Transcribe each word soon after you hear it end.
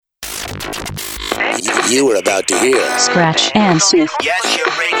You are about to hear Scratch and Sniff. Yes, your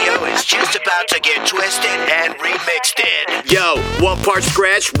radio is just about to get twisted and remixed in. Yo, one part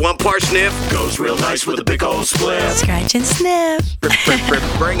scratch, one part sniff. Goes real nice with a big old split. Scratch and Sniff.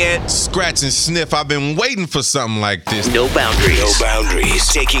 Bring it. Scratch and Sniff. I've been waiting for something like this. No boundaries. No boundaries.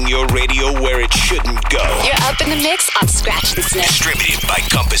 Taking your radio where it shouldn't go. You're up in the mix on Scratch and Sniff. Distributed by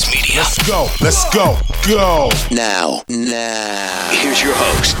Compass Media. Let's go. Let's go. Go. Now. Here's your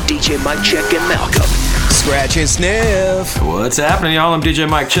host, DJ Mike Check and Malcolm. Scratch and Sniff. What's happening, y'all? I'm DJ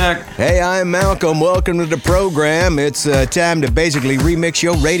Mike Check. Hey, I'm Malcolm. Welcome to the program. It's time to basically remix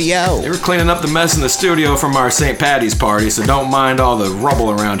your radio. They were cleaning up the mess in the studio from our St. Patty's party, so don't mind all the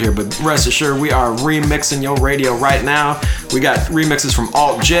rubble around here, but rest assured we are remixing your radio right now. We got remixes from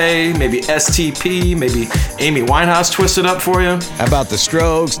Alt J, maybe STP, maybe Amy Winehouse twisted up for you. How about the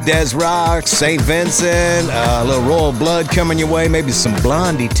Strokes, Des Rock, St. Vincent, a little Royal Blood coming your way, maybe some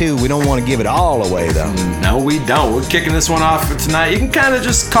Blondie too. We don't want to give it all away though. No, we don't. We're kicking this one off for tonight. You can kind of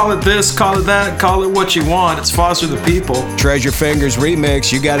just call it this, call it that, call it what you want. It's Foster the People. Treasure Fingers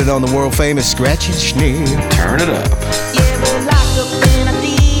remix. You got it on the world famous Scratch and Sniff. Turn it up. Yeah, we're locked up in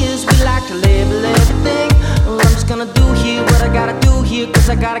ideas. We like to label everything. Well, I'm just gonna do here what I gotta do here, cause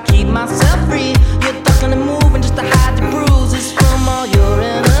I gotta keep myself free. You're ducking and moving just to hide the bruises from all your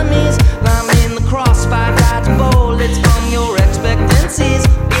enemies. I'm in the crossfire, dodging bullets from your expectancies.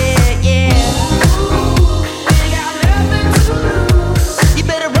 Yeah, yeah.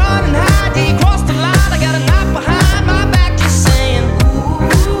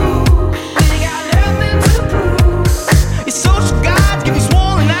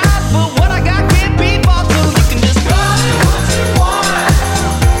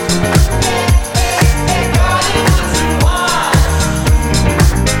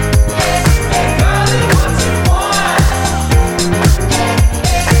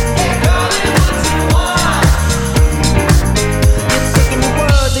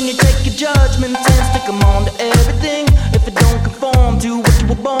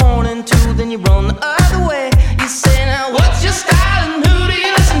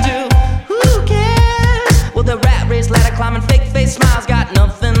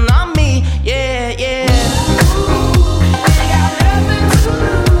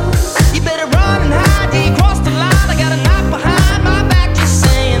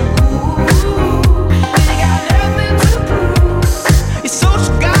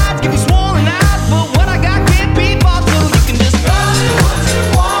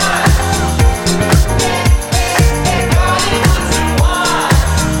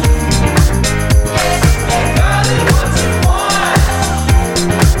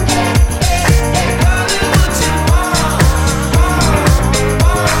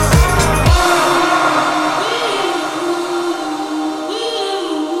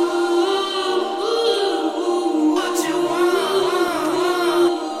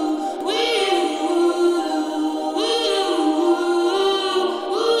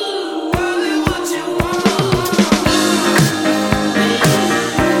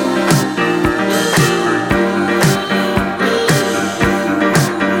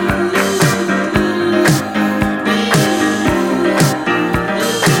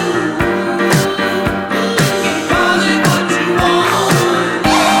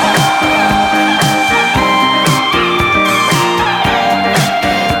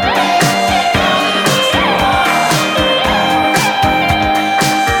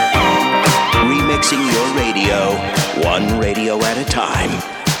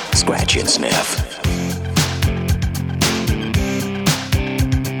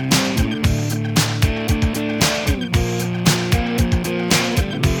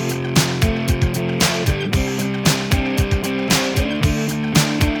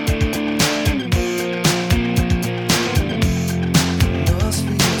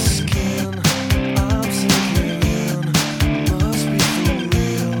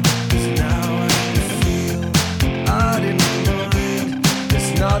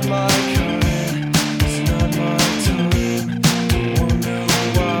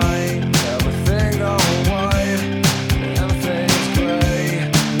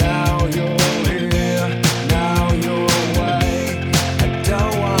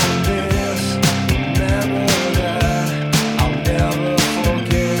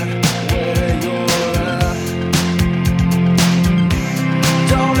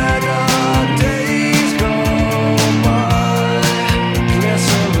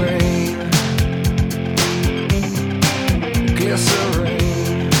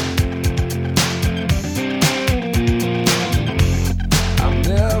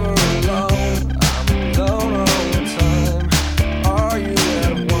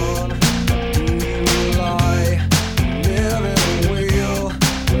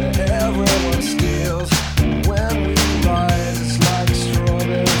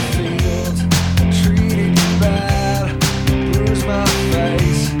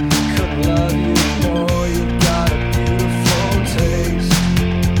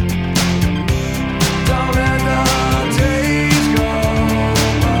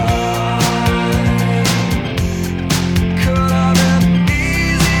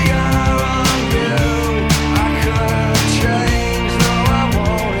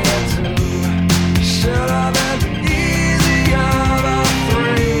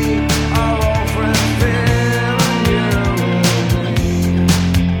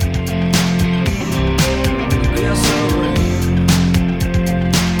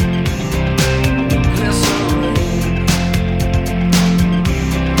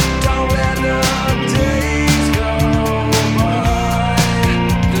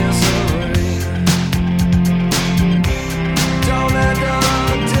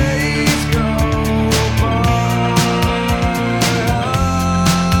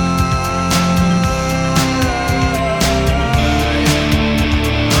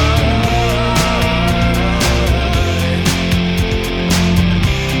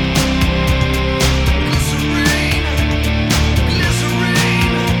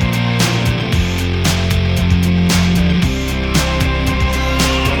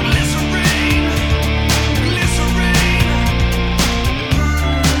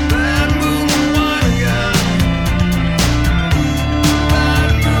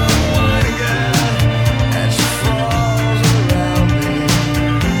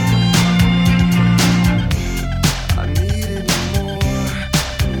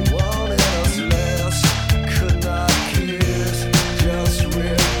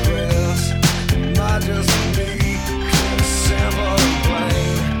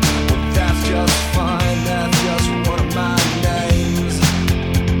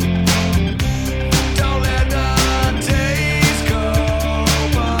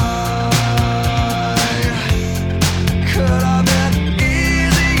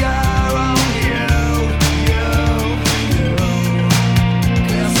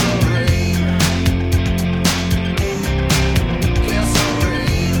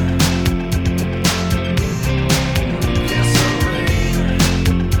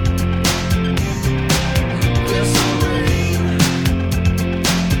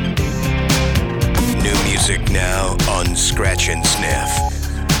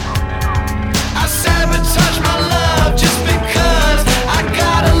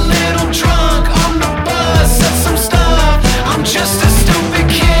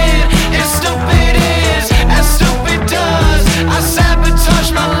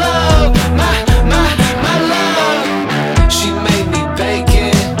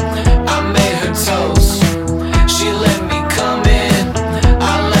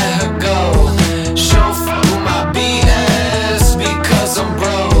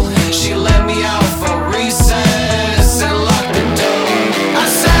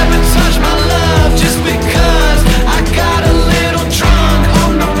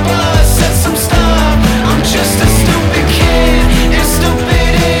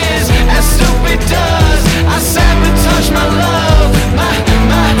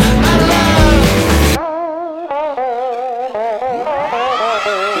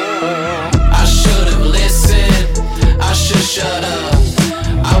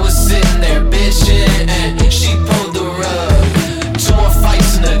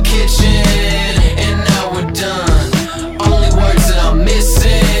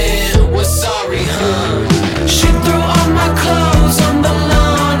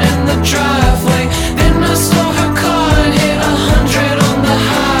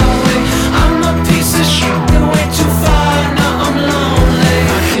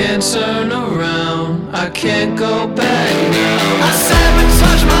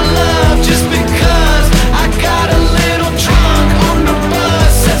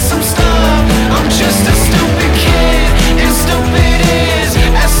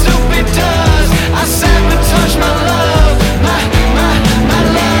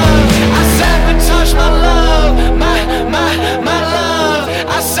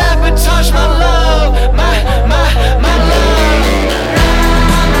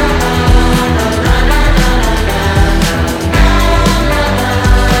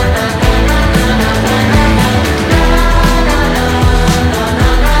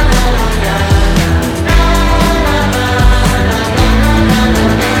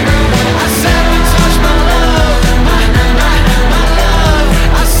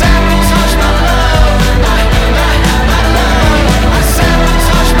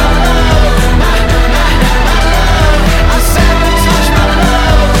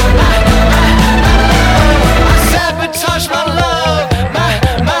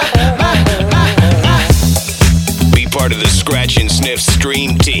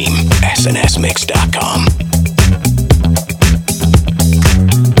 Dream Team. SNSMix.com.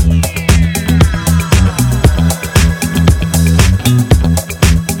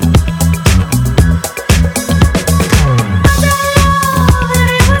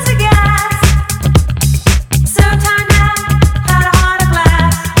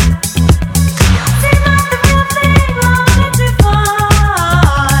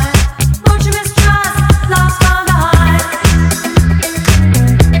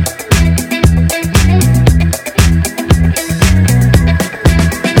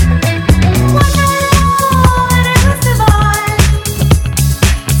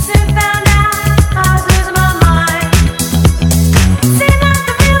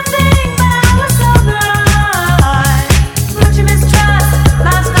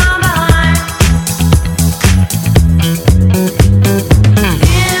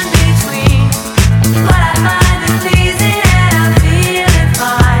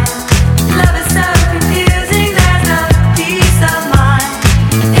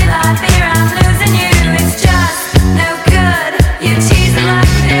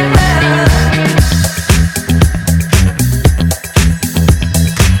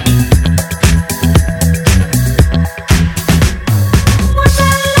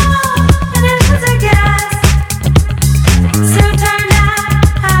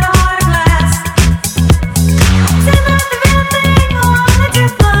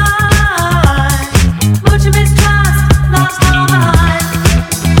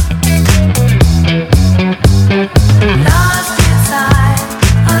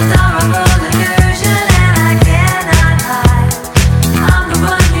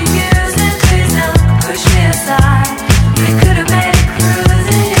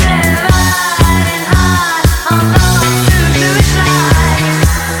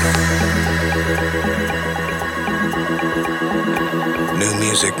 New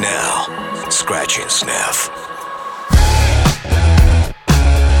music now. Scratch and Sniff.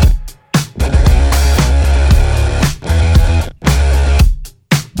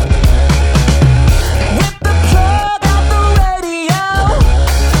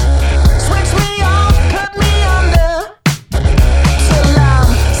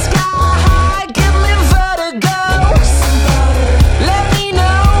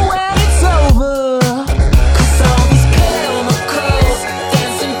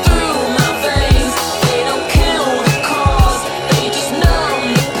 Dancing through my veins, they don't care.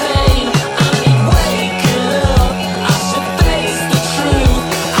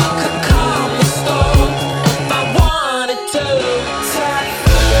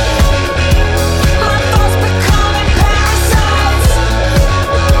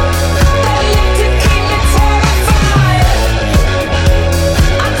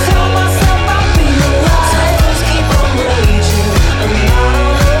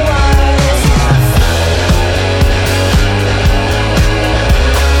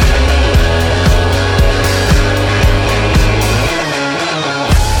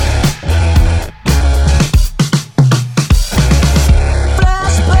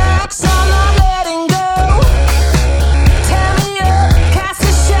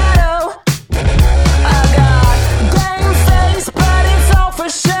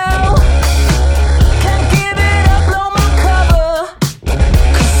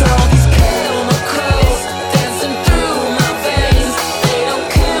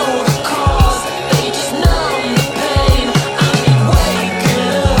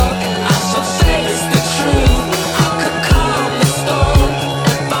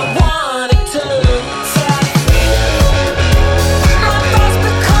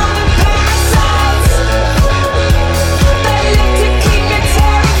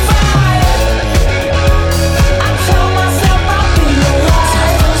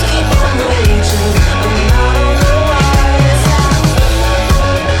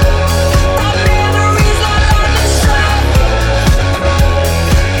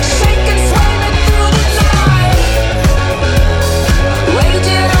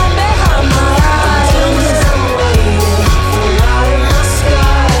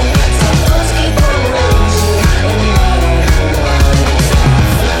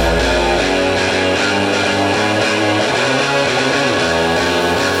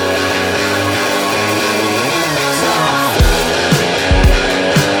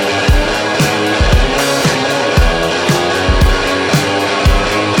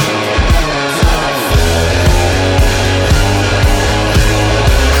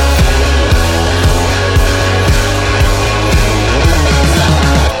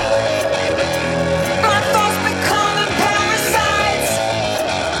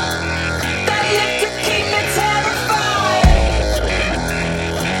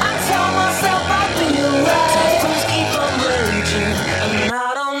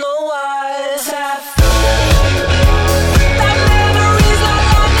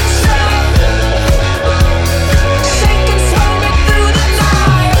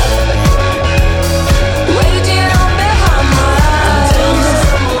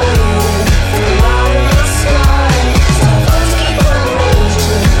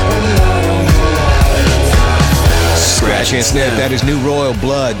 out his new Royal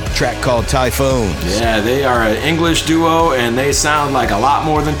Blood track called Typhoons. Yeah, they are an English duo, and they sound like a lot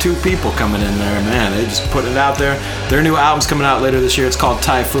more than two people coming in there, man. They just put it out there. Their new album's coming out later this year. It's called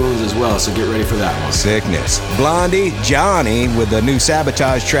Typhoons as well, so get ready for that one. Sickness. Blondie, Johnny with the new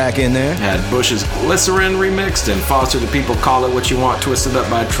Sabotage track in there. Had Bush's Glycerin remixed, and Foster the People Call It What You Want Twisted Up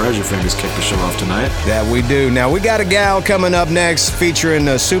by Treasure Fingers kicked the show off tonight. That we do. Now, we got a gal coming up next featuring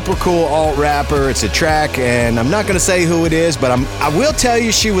a super cool alt rapper. It's a track, and I'm not going to say who it is, but I will tell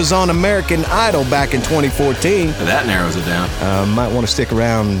you she was on American Idol back in 2014. That narrows it down. Might want to stick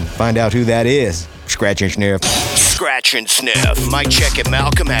around and find out who that is. Scratch and Sniff. Scratch and Sniff. Mike Check and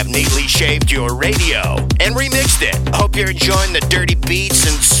Malcolm have neatly shaved your radio and remixed it. Hope you're enjoying the dirty beats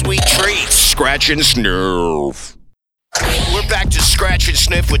and sweet treats. Scratch and Sniff. We're back to Scratch and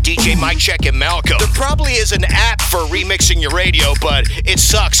Sniff with DJ Mike Check and Malcolm. There probably is an app for remixing your radio, but it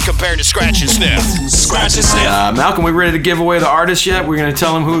sucks compared to Scratch and Sniff. Scratch and Sniff. Malcolm, we ready to give away the artist yet? We're going to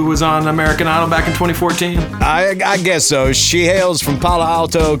tell him who was on American Idol back in 2014? I guess so. She hails from Palo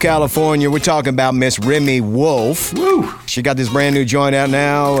Alto, California. We're talking about Miss Remy Wolf. Woo! She got this brand new joint out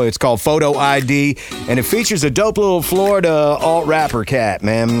now. It's called Photo ID, and it features a dope little Florida alt rapper cat,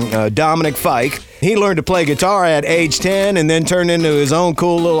 man, Dominic Fike. He learned to play guitar at age 10 and then turned into his own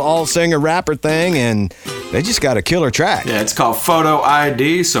cool little alt singer rapper thing, and they just got a killer track. Yeah, it's called Photo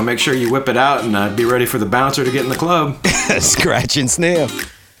ID, so make sure you whip it out and be ready for the bouncer to get in the club. Scratch and Sniff.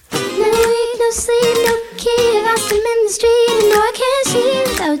 No week, no sleep, no key. Lost him in the street, and no, I can't see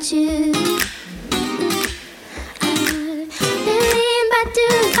without you. Million by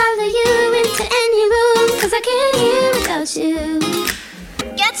doing, follow you into any room, 'cause I can't hear without you.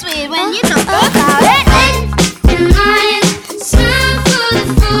 Gets weird when you talk about it. And I smile for the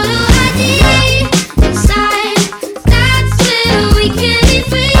photo ID inside. That's where we can be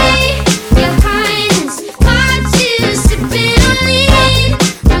free. Your highness, part two, sipping on lean.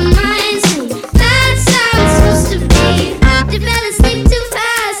 Reminds me that's how it's supposed to be. You better sleep too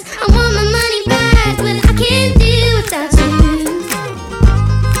fast. I want my money back, but I can't do without you.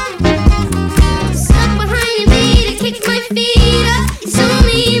 Stuck behind your beat, I kick my feet up. You told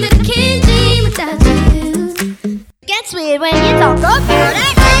me that I can't dream without you. Gets weird when you talk about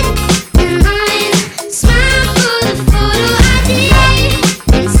it. And I smile for the photo ID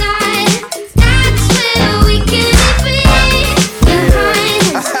inside. That's where we can be free. Your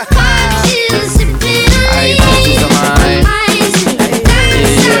highness, part two, sipping on lean. Reminds me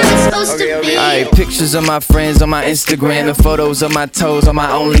that's how it's supposed to be. Alright, pictures of my friends on my Instagram and photos of my toes on my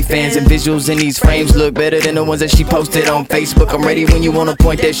OnlyFans, and visuals in these frames look better than the ones that she posted on Facebook. I'm ready when you wanna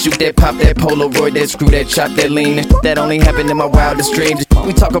point that, shoot that, pop that, Polaroid that, screw that, chop that, lean that only happened in my wildest dreams.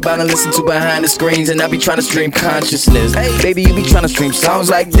 We talk about and listen to behind the screens, and I be trying to stream consciousness. Baby, you be trying to stream songs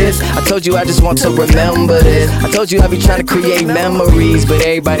like this. I told you I just want to remember this. I told you I be trying to create memories, but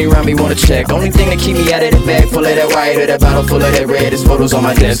everybody around me wanna check. Only thing that keep me out of the bag full of that white or that bottle full of that red is photos on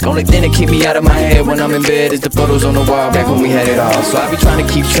my desk. Only thing that keep me out of my head when I'm in bed is the photos on the wall back when we had it all. So I be trying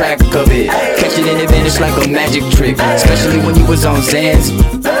to keep track of it, catch it in advantage like a magic trick, especially when you was on Zans.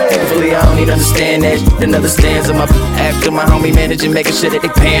 Thankfully I don't even understand that. Another stands of my after my homie managing, making sure that they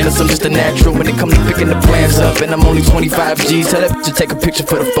paying us. I'm just a natural when it comes to picking the plans up, and I'm only 25 G's. Tell that bitch to take a picture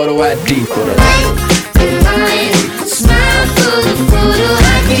for the photo ID. Smile for the photo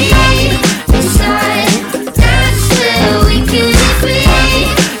ID inside. That's where we can be free.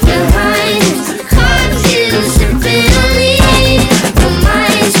 Your highness, part two, sipping on lean.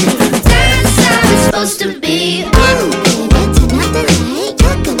 Reminds me that's how it's supposed to be.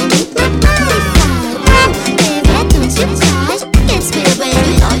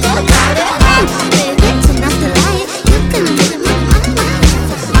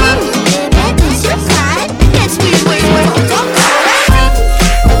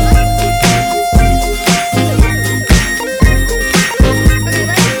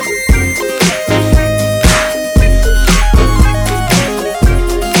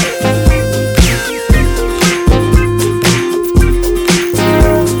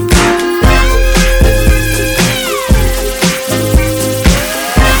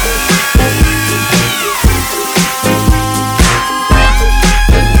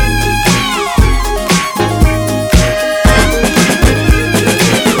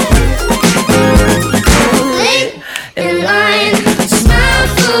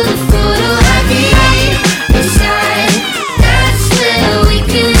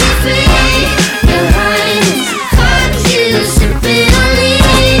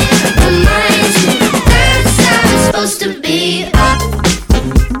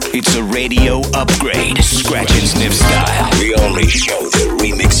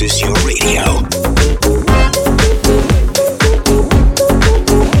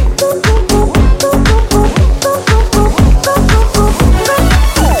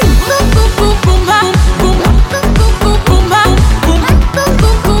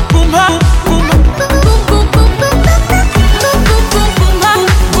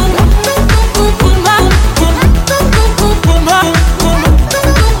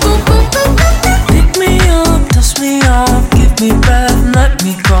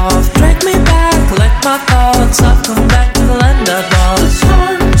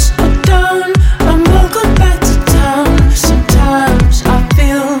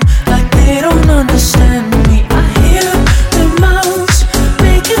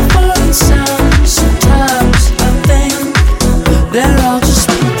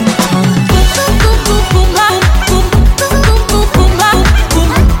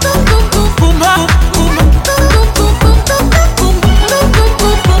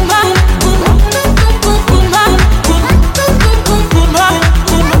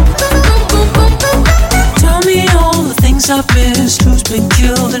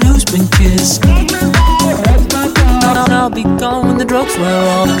 been kissed. I'll be gone when the drugs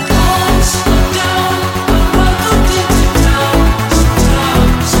wear off.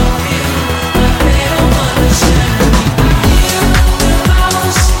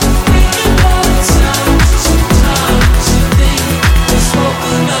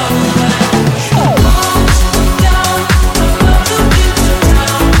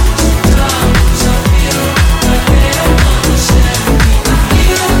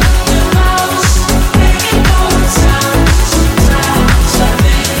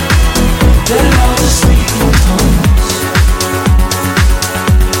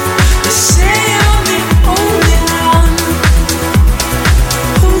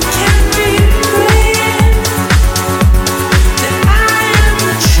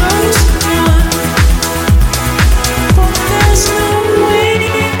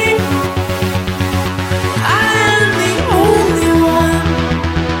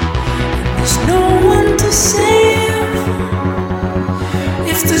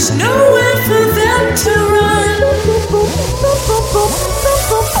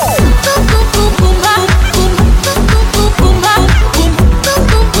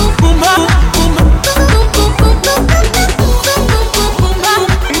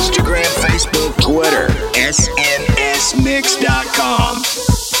 SNSMix.com.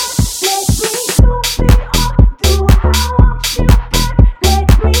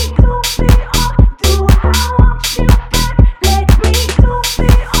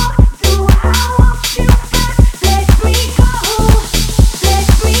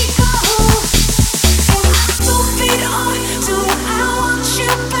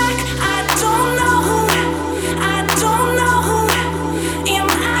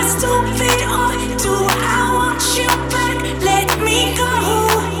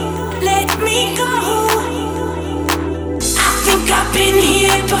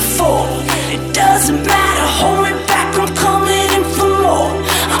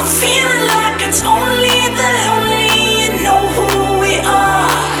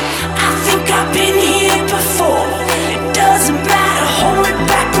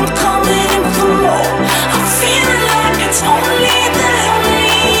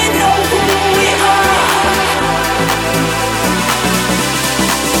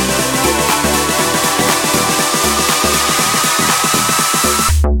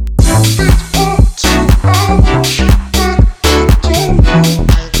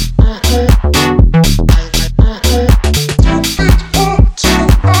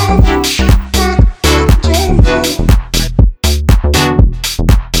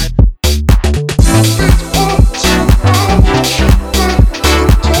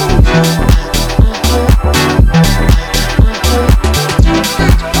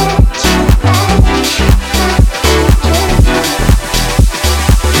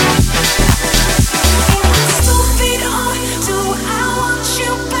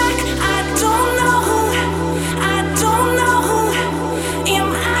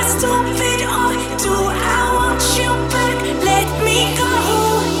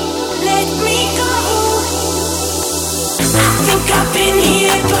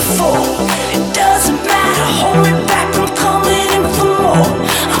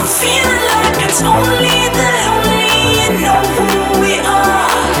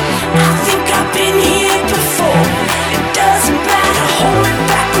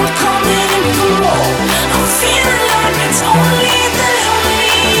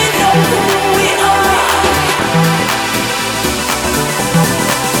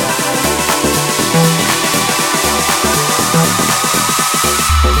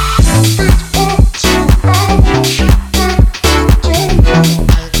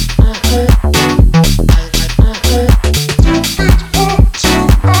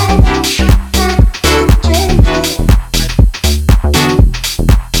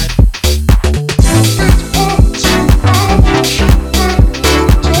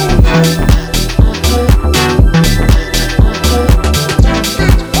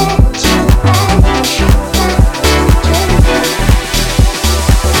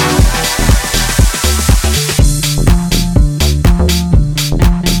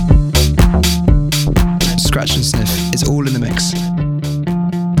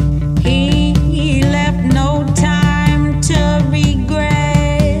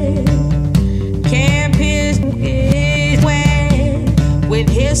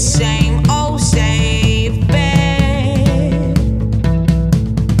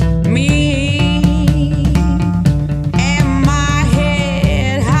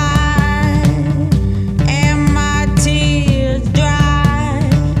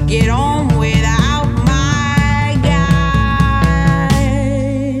 Get on without my guy.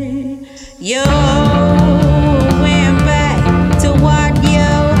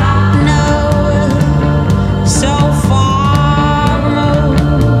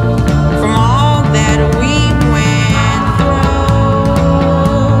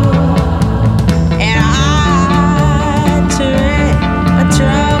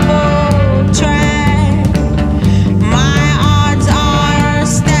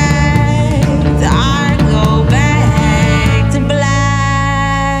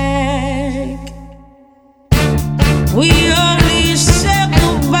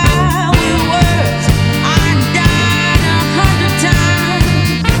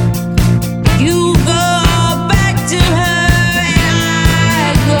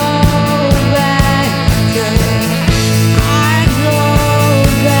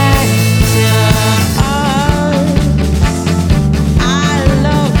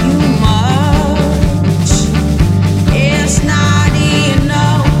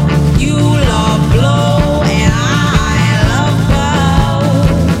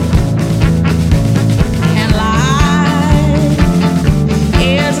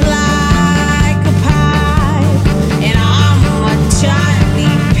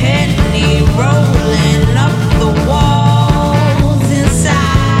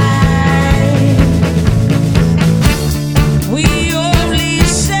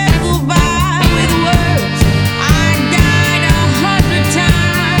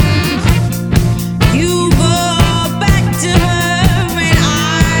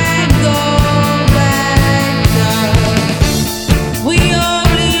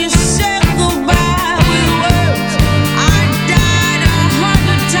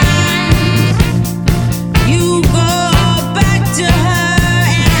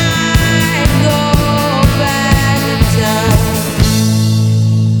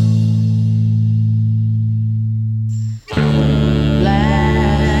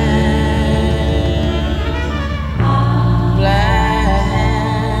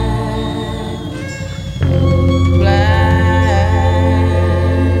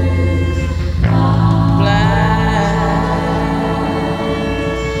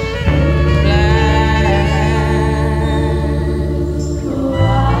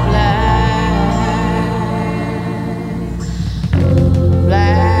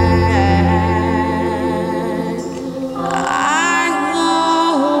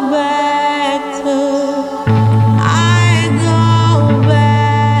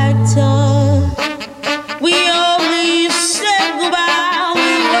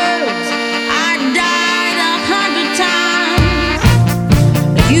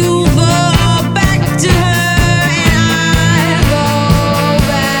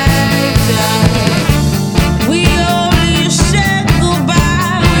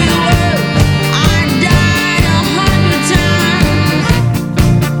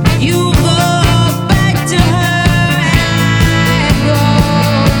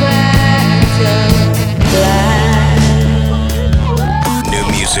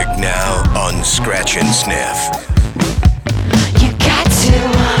 music now on Scratch and Sniff. You got to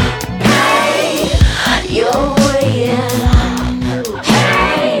pay your way in.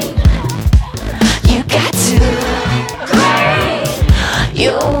 Hey, you got to pay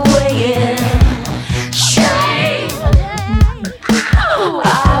your way in. Shame.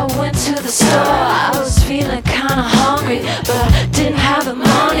 I went to the store, I was feeling kinda hungry, but didn't have the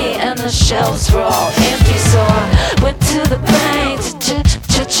money and the shelves were all empty, so I went to the bank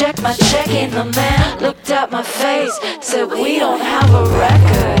to check my checking. The man looked at my face, said we don't have a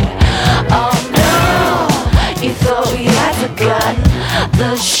record. Oh no, you thought we had forgotten.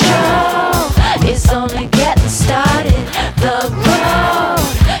 The show is only getting started. The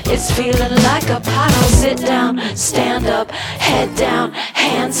road is feeling like a pothole. Sit down, stand up, head down,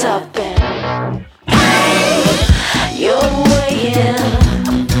 hands up and your way in.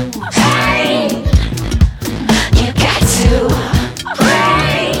 Hey, you got to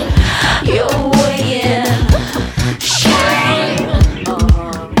pray your way in. Shame.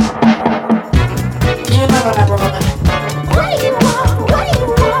 You know what I want. What do you want? What do you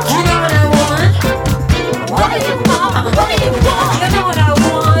want? You know what I want. What do you want? What do you want? You know what I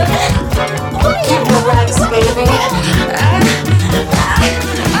want. What do you want, Rags, baby? I want it.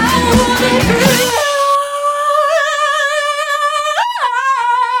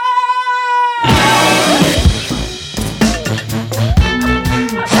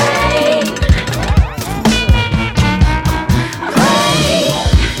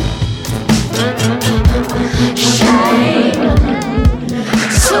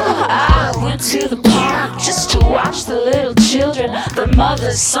 To the park just to watch the little children. The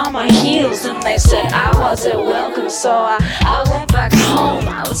mothers saw my heels and they said I wasn't welcome, so I went back home.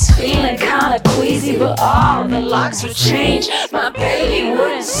 I was feeling kinda queasy, but all the locks were changed. My baby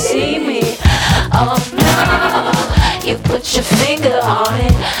wouldn't see me. Oh no, you put your finger on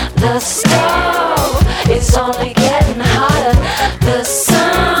it. The stove is only getting hotter. The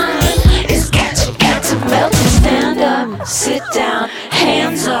sun is got to melt. Stand up, sit down,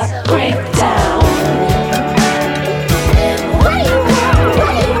 hands up, break down. What do you want?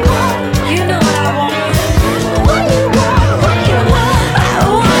 What do you want? You know what I want. What do you want? What do you want? I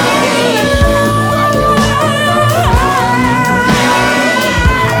want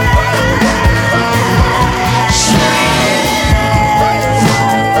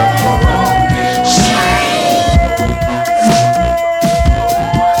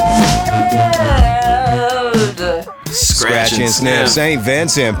Scratch and Sniff, St.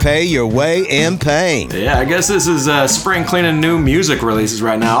 Vincent, pay your way in pain. Yeah, I guess this is spring cleaning new music releases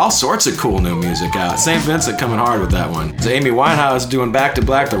right now. All sorts of cool new music out. St. Vincent coming hard with that one. It's Amy Winehouse doing Back to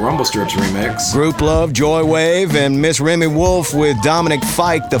Black, the Rumble Strips remix. Group Love, Joy Wave, and Miss Remy Wolf with Dominic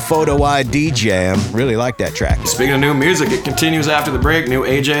Fike, the Photo ID Jam. Really like that track. Speaking of new music, it continues after the break. New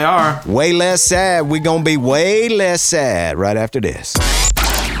AJR. Way less sad. We're gonna be way less sad right after this.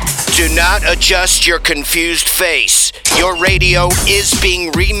 Do not adjust your confused face. Your radio is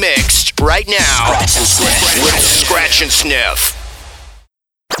being remixed right now with Scratch and Sniff.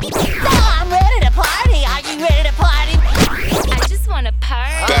 Oh, I'm ready to party. Are you ready to party? I just want to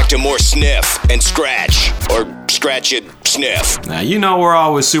party. Back to more Sniff and Scratch, or Scratch it, Sniff. Now, you know we're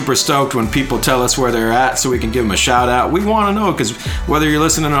always super stoked when people tell us where they're at so we can give them a shout out. We want to know, because whether you're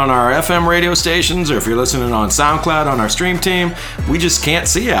listening on our FM radio stations or if you're listening on SoundCloud on our stream team, we just can't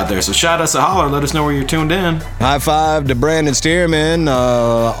see you out there. So shout us a holler, let us know where you're tuned in. High five to Brandon Stearman,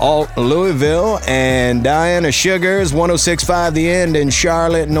 Alt Louisville, and Diana Sugars, 106.5 The End in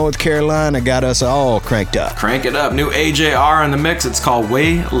Charlotte, North Carolina, got us all cranked up. Crank it up. New AJR in the mix. It's called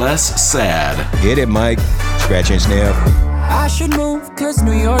Way Less Sad. Get it, Mike. Scratch and Sniff. I should move, cause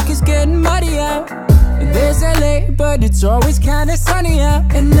New York is getting muddy out. And there's LA, but it's always kinda sunny out.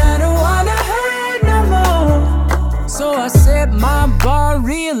 And I don't wanna hurt no more, so I set my bar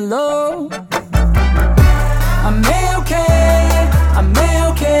real low. I'm okay.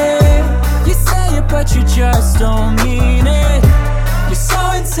 You say it, but you just don't mean it. You're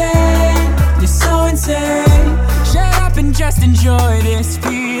so insane. Shut up and just enjoy this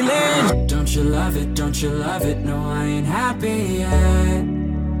feeling. Don't you love it, don't you love it? No, I ain't happy yet,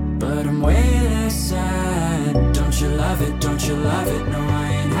 but I'm way less sad. Don't you love it, don't you love it? No, I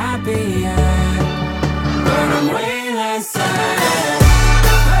ain't happy yet, but I'm way less sad.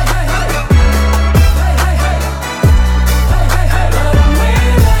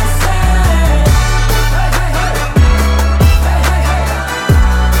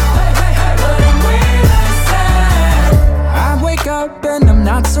 And I'm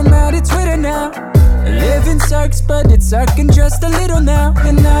not so mad at Twitter now. Living sucks, but it's sucking just a little now.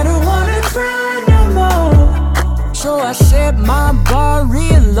 And I don't wanna cry no more. so I set my bar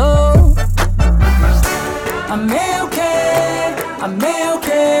real low. I'm okay, I'm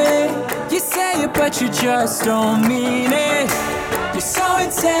okay. You say it, but you just don't mean it. You're so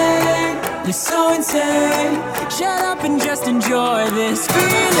insane, you're so insane. Shut up and just enjoy this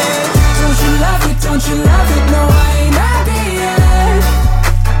feeling. Don't you love it, don't you love it? No, I ain't happy yet,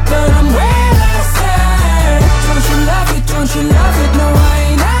 but I'm way less sad. Don't you love it, don't you love it? No, I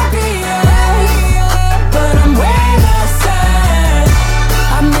ain't happy yet, but I'm way less sad.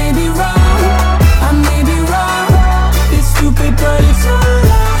 I may be wrong, I may be wrong. It's stupid, but it's all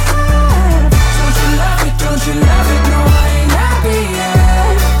I have. Don't you love it, don't you love it? No, I ain't happy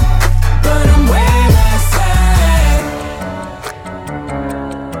yet, but I'm way less sad.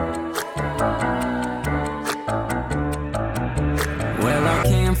 Well, I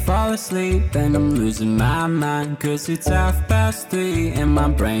can't fall asleep and I'm losing my mind, 'cause it's 3:30 and my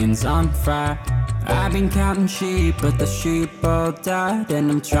brain's on fire. I've been counting sheep, but the sheep all died. And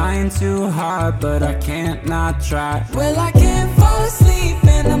I'm trying too hard, but I can't not try. Well, I can't fall asleep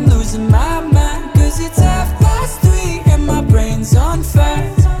and I'm losing my mind, 'cause it's 3:30 and my brain's on fire.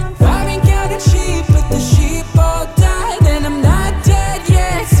 I've been counting sheep, but the sheep all died. And I'm not dead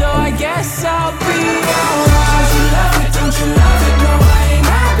yet, so I guess I'll be alright. Don't you love it, don't you love it? No, I ain't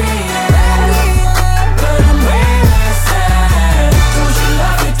happy yet, but I'm way less sad. Don't you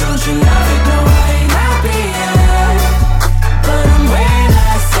love it, don't you love it? No, I ain't happy yet, but I'm way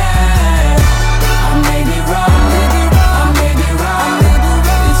less sad. I may be wrong, I may be wrong,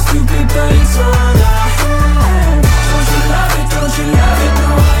 it's stupid, but it's all I have. Don't you love it, don't you love it? No,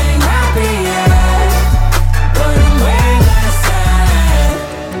 I ain't happy yet, but I'm way less sad.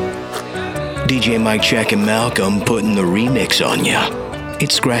 DJ Mike Check and Malcolm putting the remix on ya.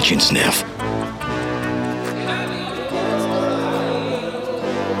 It's Scratch and Sniff.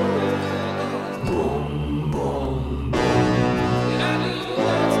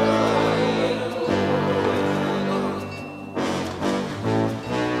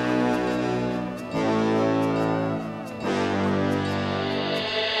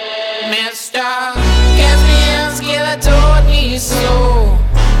 Mister, Gatsby Skiller told me so.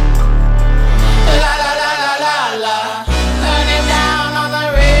 La la la la la la, turn it down on the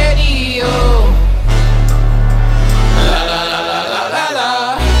radio. La la la la la la la,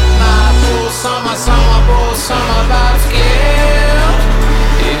 my full summer, full summer vibes, yeah.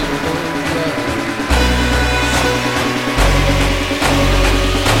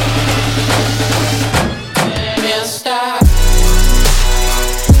 Mister.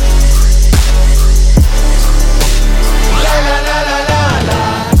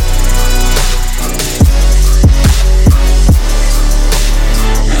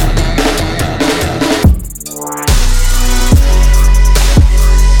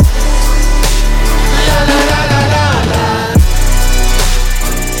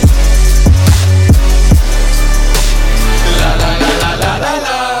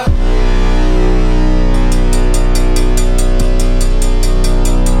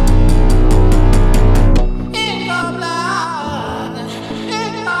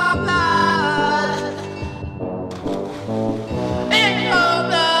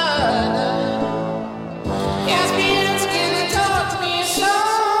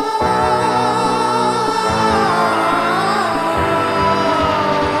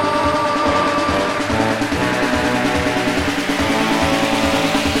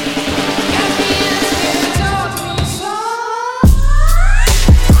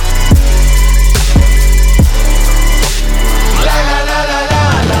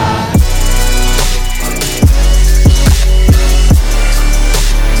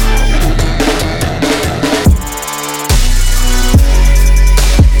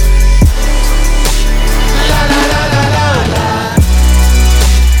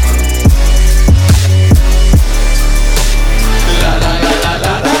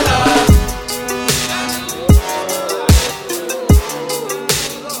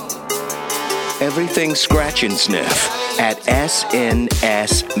 Everything Scratch and Sniff at snsmix.com.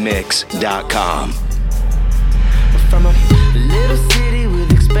 From a little city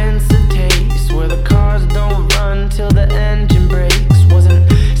with expensive taste, where the cars don't run till the engine breaks. Wasn't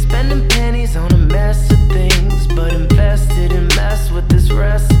spending pennies on a mess of things, but invested in mess with this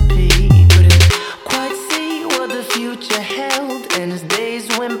recipe. Couldn't quite see what the future held, and as days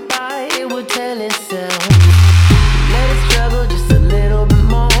went by, it would tell itself. Let it struggle just a little bit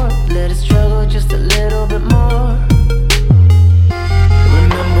more. Let it struggle just a little bit more.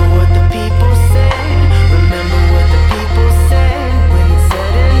 Remember what the people said. Remember what the people said. When it's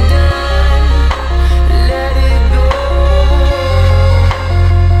said and done, let it go.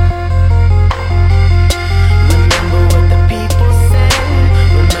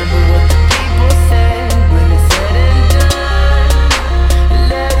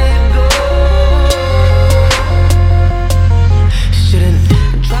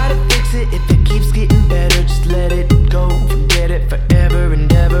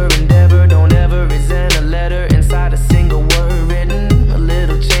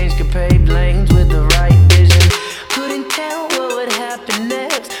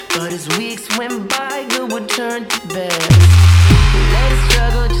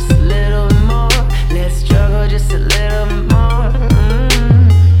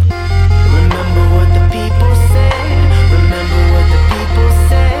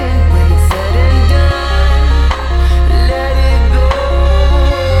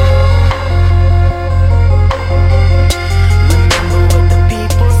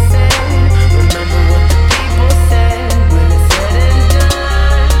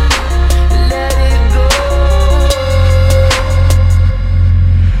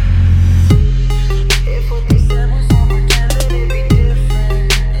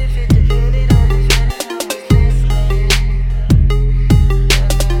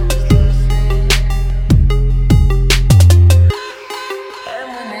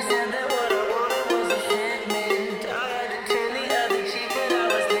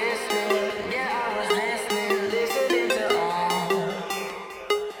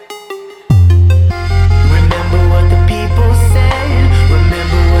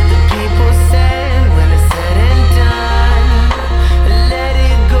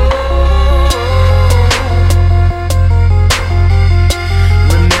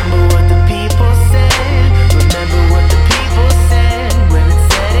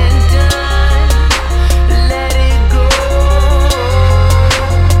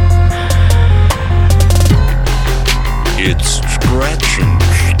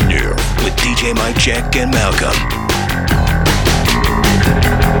 Check and Malcolm.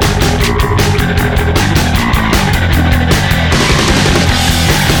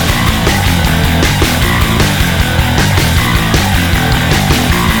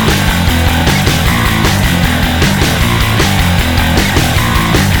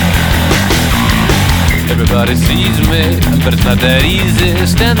 Everybody sees me, but it's not that easy.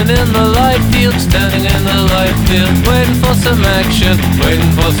 Standing in the light field, standing in the light field, waiting for some action,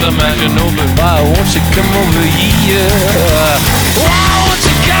 waiting for some action. Oh, but why won't you come over here? Why won't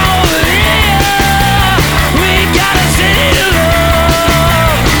you come over here? We got a city to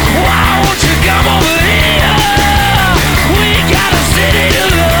love. Why won't you come over here? We got a city to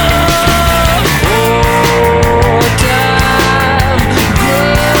love. Oh, time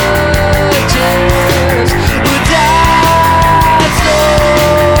grudges.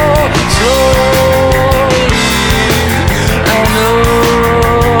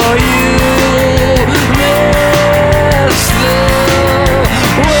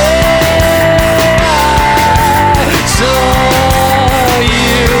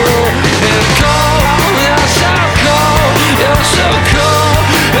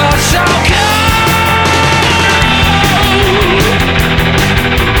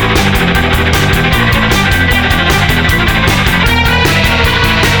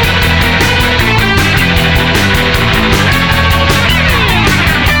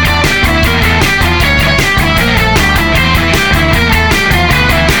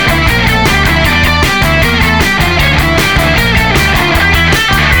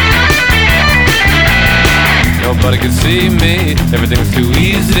 Nobody can see me, everything's too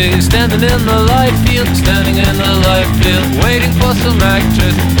easy. Standing in the light field, standing in the light field, waiting for some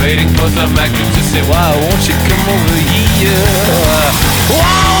actress, waiting for some actress to say, why won't you come over here?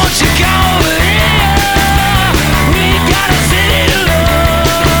 Why won't you come over here? We got a city to love.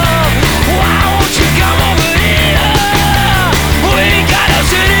 Why won't you come over here? We got a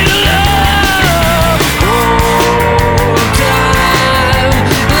city to love. Oh, time,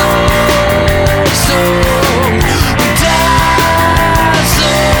 love, so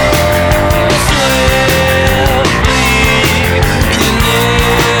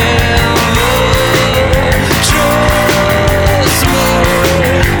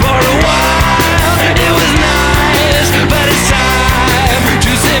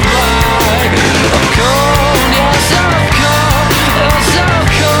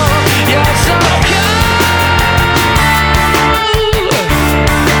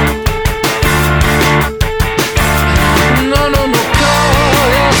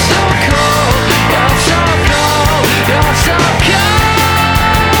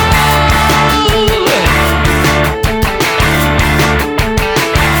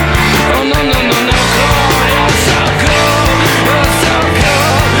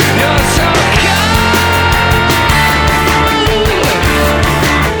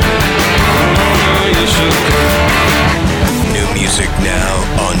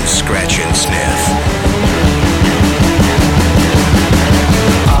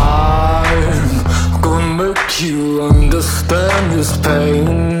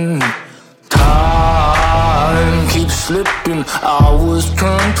hours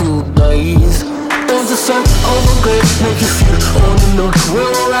turn to days. There's a sense of regret, make you feel on the note.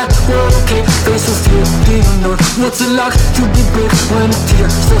 We're alright, we're okay, face of fear. Do you know what's it like to be brave when a tear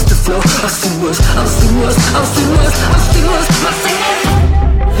starts to flow? I've seen worse, I've seen worse, I've seen worse, I've seen worse, I've seen worse.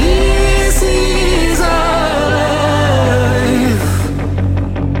 This is our life.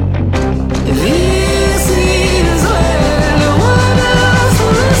 This is where no one else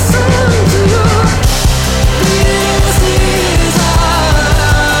will listen to you. This is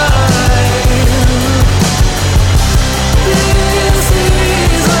our life. This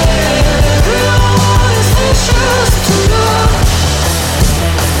is where everyone is vicious to you.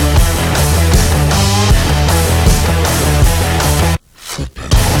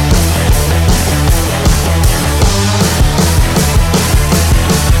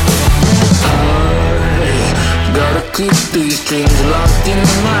 Keep these strings locked in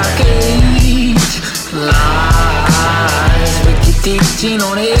my cage. Lies, make you teaching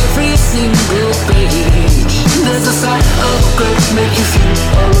on every single page. There's a side of grace, make you feel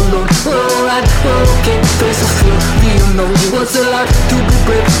all alone. We're alright, we're okay, face of fear. Do you know what's it like to be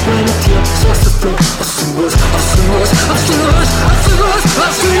brave when a tear starts to flow? I've seen worse, I've seen worse, I've seen worse, I've seen worse,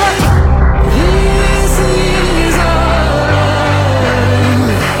 I've seen worse. This is our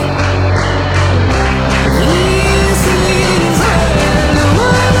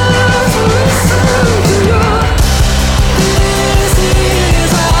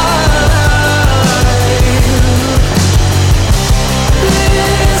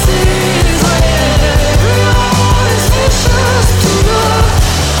This is where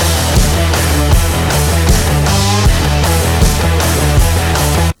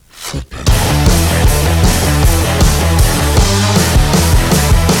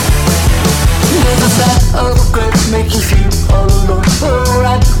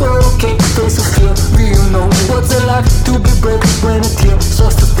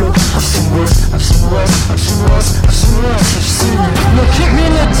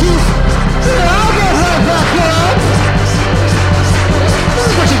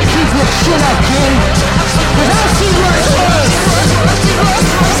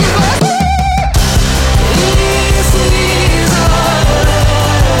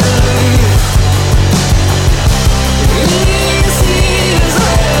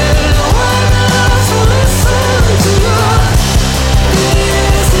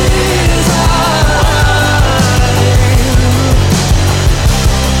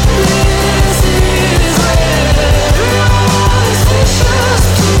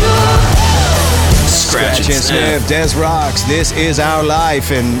Sniff, Des Rocks, This Is Our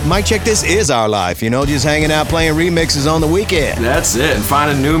Life. And Mike Check, this is our life, you know, just hanging out playing remixes on the weekend. That's it, and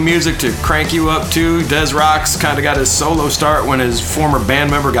finding new music to crank you up to. Des Rocks kind of got his solo start when his former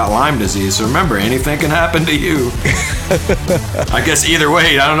band member got Lyme disease, so remember, anything can happen to you. I guess either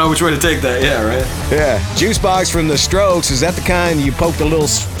way, I don't know which way to take that, yeah, right? Yeah, Juicebox from The Strokes, is that the kind you poke a little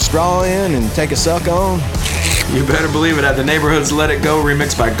straw in and take a suck on? You better believe it. At the Neighborhood's Let It Go,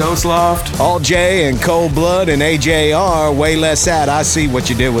 remixed by Ghost Loft. Alt J and Cold Blood and AJR, Way Less Sad. I see what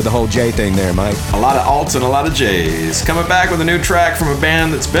you did with the whole J thing there, Mike. A lot of alts and a lot of J's. Coming back with a new track from a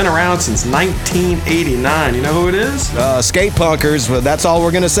band that's been around since 1989. You know who it is? Skate Punkers, but that's all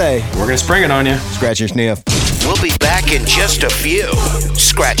we're going to say. We're going to spring it on you. Scratch and sniff. We'll be back in just a few.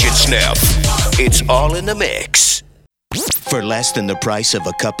 Scratch and sniff. It's all in the mix. For less than the price of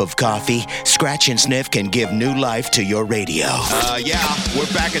a cup of coffee, Scratch and Sniff can give new life to your radio. Yeah, we're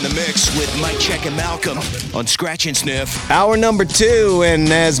back in the mix with Mike Check and Malcolm on Scratch and Sniff. Hour number 2, and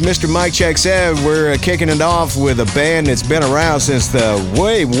as Mr. Mike Check said, we're kicking it off with a band that's been around since the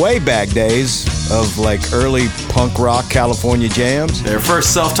way back days of like early punk rock California jams. Their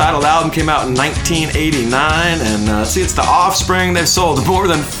first self-titled album came out in 1989, and see, it's The Offspring. They've sold more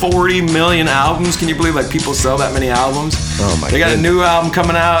than 40 million albums. Can you believe like people sell that many albums? Oh my! They got a new album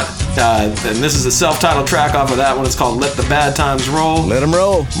coming out, and this is a self-titled track off of that one. It's called "Let the Bad Times Roll." Let them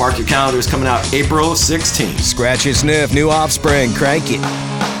roll. Mark your calendars. Coming out April 16th. Scratch and Sniff, new Offspring, crank it.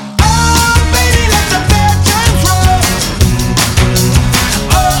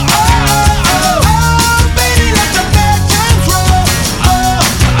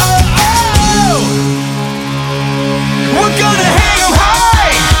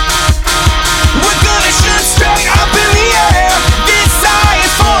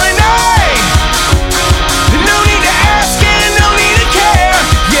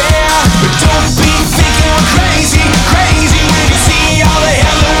 Crazy, when you see all the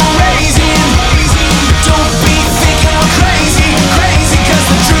hell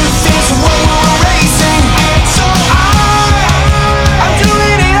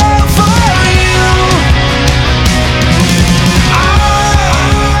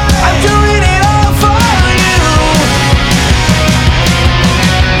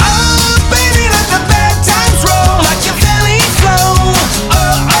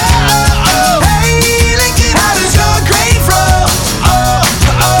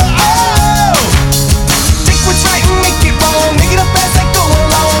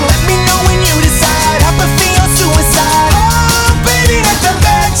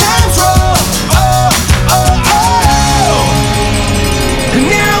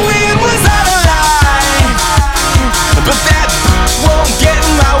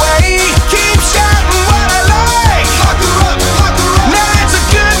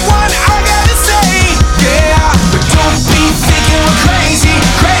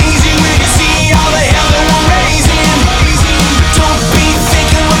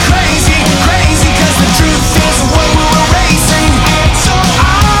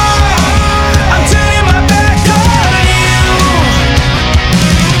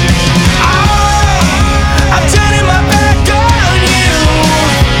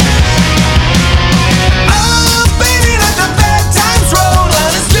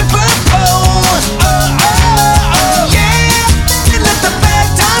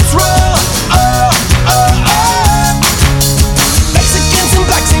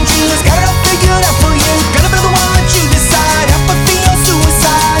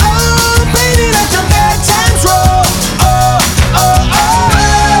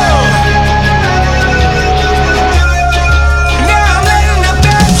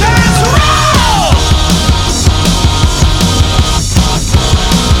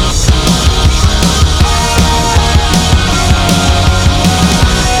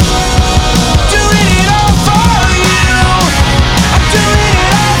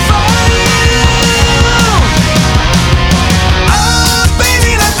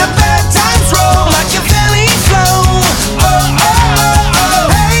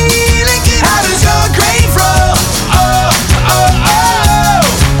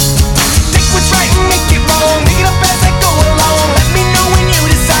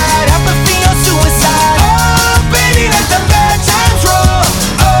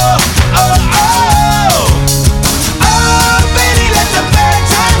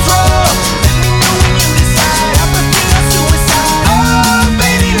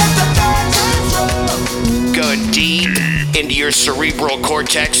your cerebral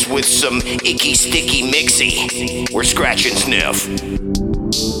cortex with some icky sticky mixy. We're Scratch and Sniff.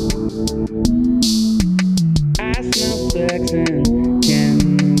 I smell sex and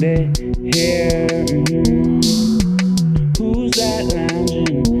candy here. Who's that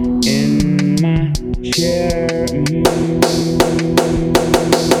lounging in my chair?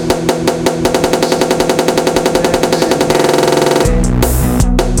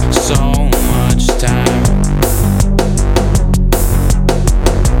 So much time,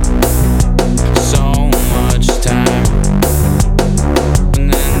 so much time, and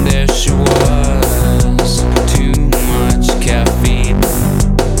then there she was, too much caffeine,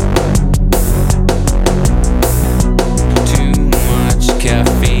 too much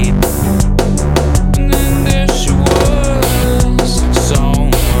caffeine, and then there she was, so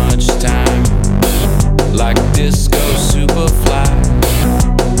much time, like disco superfly.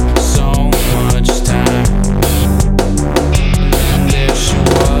 So much time, and there she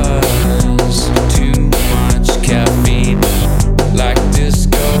was, too much caffeine, like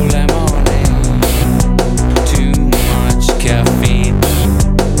disco lemonade, too much caffeine,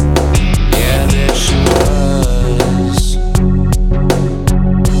 yeah, there she was.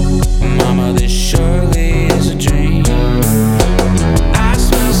 Mama, this surely is a dream. I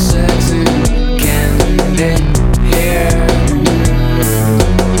smell sex and candy here.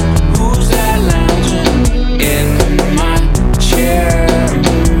 Who's that lounging in my chair?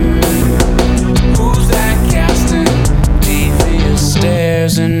 Who's that casting devious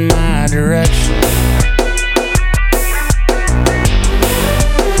stares in my direction?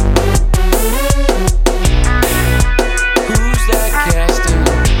 Who's that casting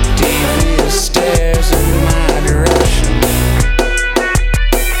devious stares in my direction?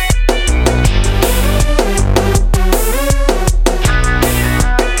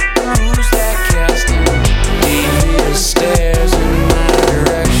 Who's that casting devious stares in my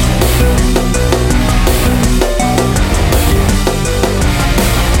direction?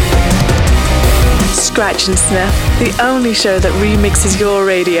 Scratch and Sniff, the only show that remixes your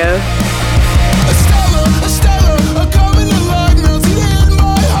radio.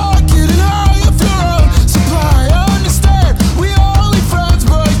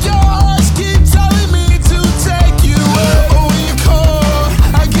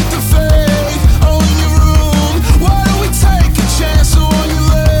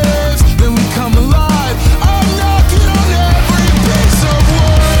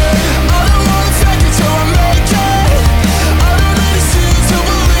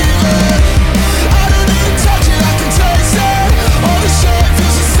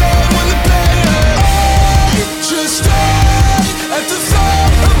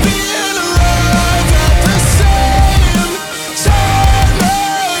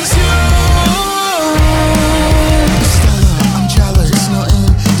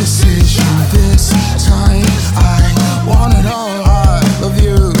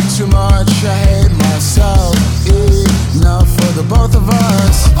 Both of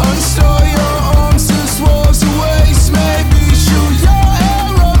us, unstore your arms and swallows away. Maybe shoot your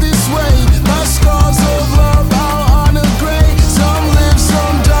arrow this way. My scars of love are on a grave. Some live,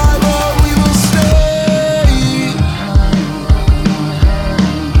 some die, but we will stay.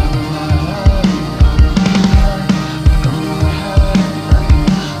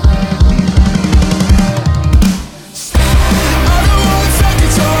 I don't wanna take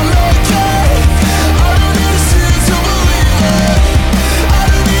it till I make it. I don't need to see it to believe it. I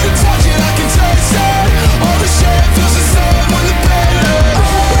don't need to touch it, I can taste it. All the shit feels the same when the pain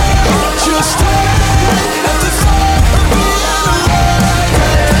hurts. Just stay at the thought of being alive.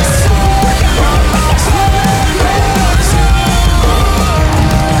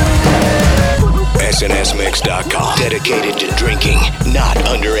 SNSMix.com. Dedicated to drinking, not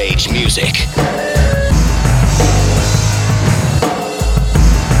underage music.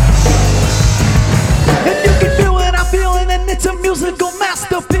 If you can feel what I'm feeling, then it's a musical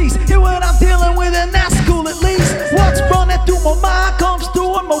masterpiece. Hear what I'm dealing with, and that's cool at least. What's running through my mind comes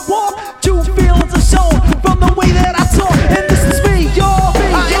through in my walk. True feelings are shown from the way that I talk. And this is me, y'all.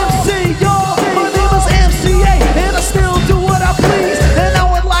 I MC, y'all. My name is MCA, and I still do what I please. And I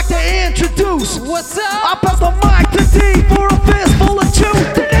would like to introduce. What's up? I pass the mic to D for a fistful of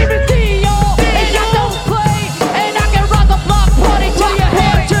truth. The name is D, y'all. And I don't play, and I can rock the block party till your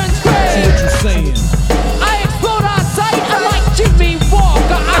hair turns gray. See what you're saying? I explode on sight, I like Jimmy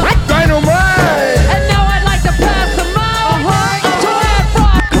Walker. Dynamite! And now I'd like to pass the mic to Ad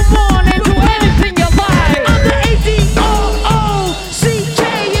Rock. Come on and do anything you like. I'm the ADOOCK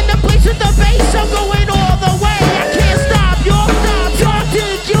in the place with the bass. I'm going all the way. I can't stop, y'all. Talk to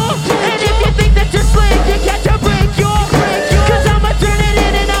you. And if you think that you're slick,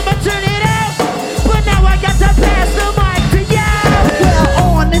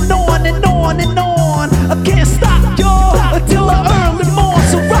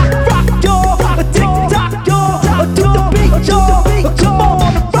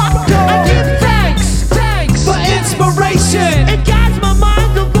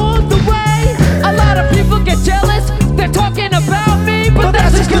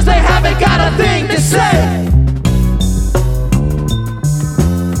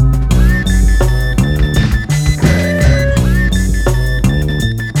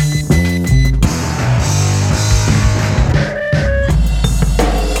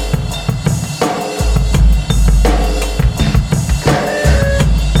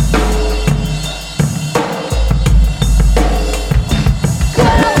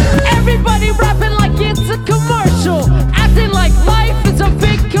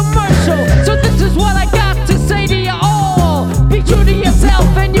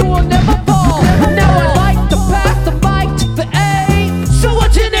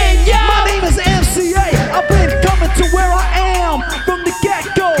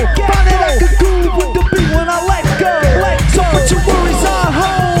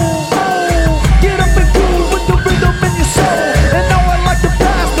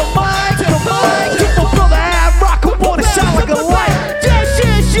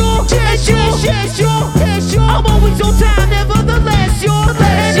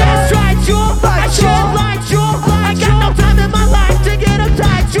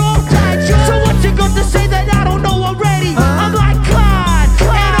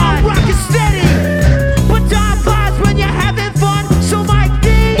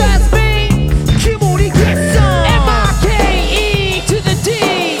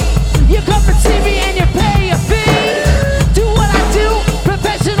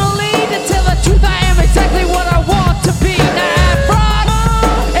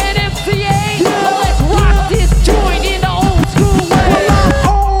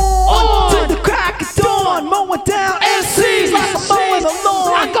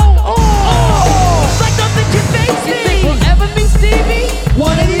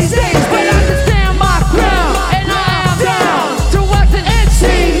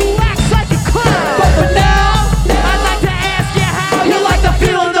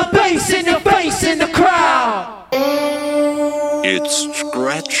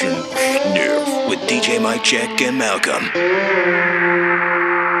 DJ Mike Check and Malcolm.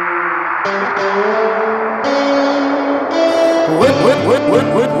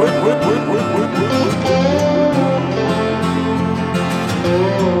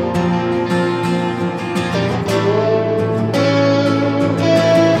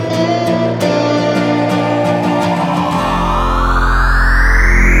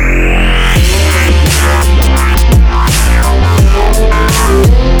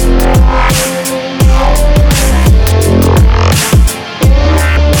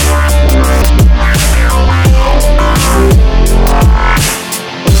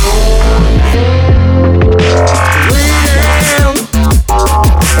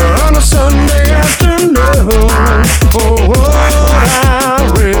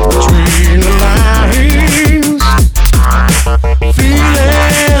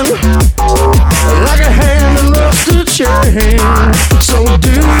 So do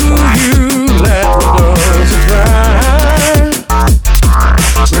you let the dogs dry?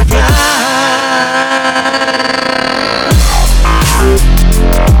 Reply.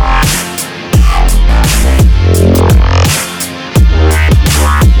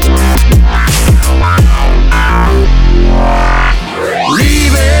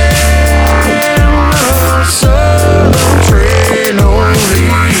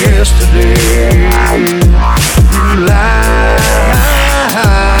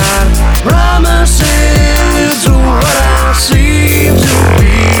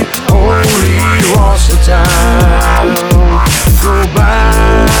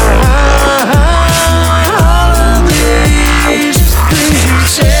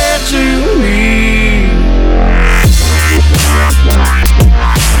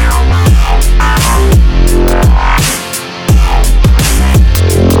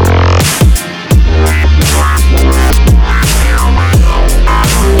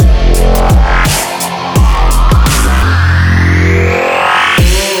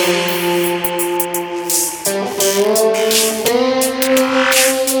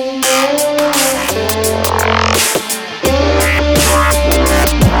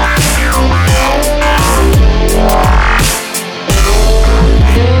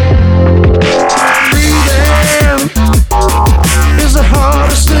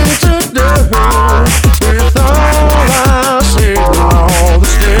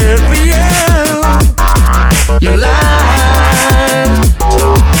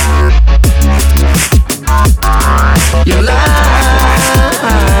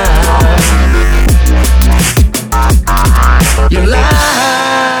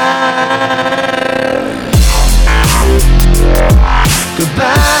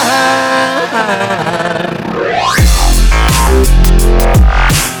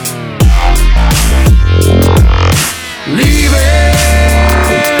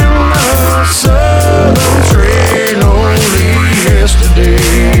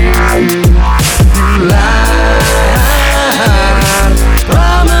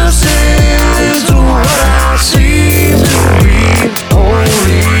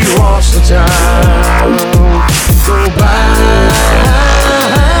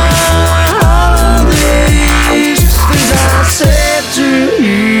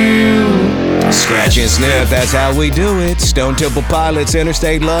 Sniff, that's how we do it. Stone Temple Pilots,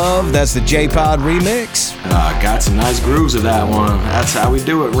 Interstate Love. That's the J-Pod remix. Got some nice grooves of that one. That's how we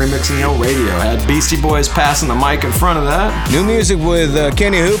do it, remixing your radio. Had Beastie Boys passing the mic in front of that. New music with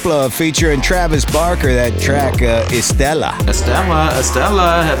Kenny Hoopla featuring Travis Barker. That track, Estella.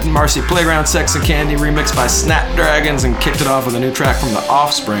 Estella had Marcy Playground, Sex and Candy remixed by Snapdragons and kicked it off with a new track from The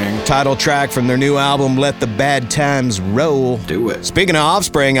Offspring. Title track from their new album, Let the Bad Times Roll. Do it. Speaking of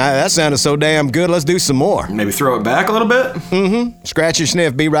Offspring, that sounded so damn good. Let's do some more. Maybe throw it back a little bit? Mm-hmm. Scratch your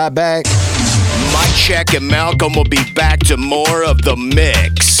sniff. Be right back. Mike Check and Malcolm will be back to more of the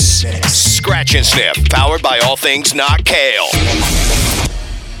mix. Scratch and Sniff, powered by All Things Not Kale.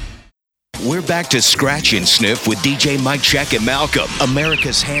 We're back to Scratch and Sniff with DJ Mike Check and Malcolm,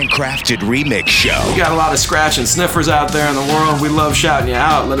 America's handcrafted remix show. We got a lot of scratch and sniffers out there in the world. We love shouting you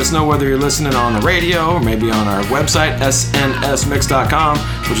out. Let us know whether you're listening on the radio or maybe on our website, snsmix.com,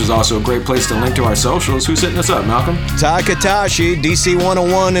 which is also a great place to link to our socials. Who's hitting us up, Malcolm? Ty Katashi, DC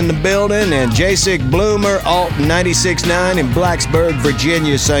 101 in the building, and J-Sick Bloomer, Alt 96.9 in Blacksburg,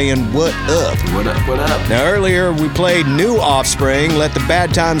 Virginia, saying, what up? What up, what up? Now, earlier we played New Offspring, Let the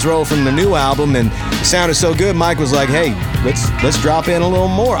Bad Times Roll from the new album, and it sounded so good, Mike was like, hey, let's drop in a little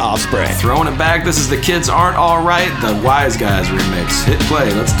more Offspring. Throwing it back, this is The Kids Aren't Alright, the Wise Guys remix. Hit play,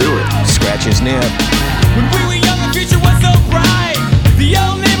 let's do it. Scratch his nip. When we were young, the future was so bright. The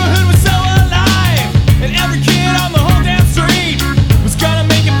old neighborhood was so alive. And every kid on the whole damn street was gonna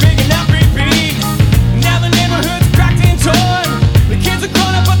make it big and not repeat.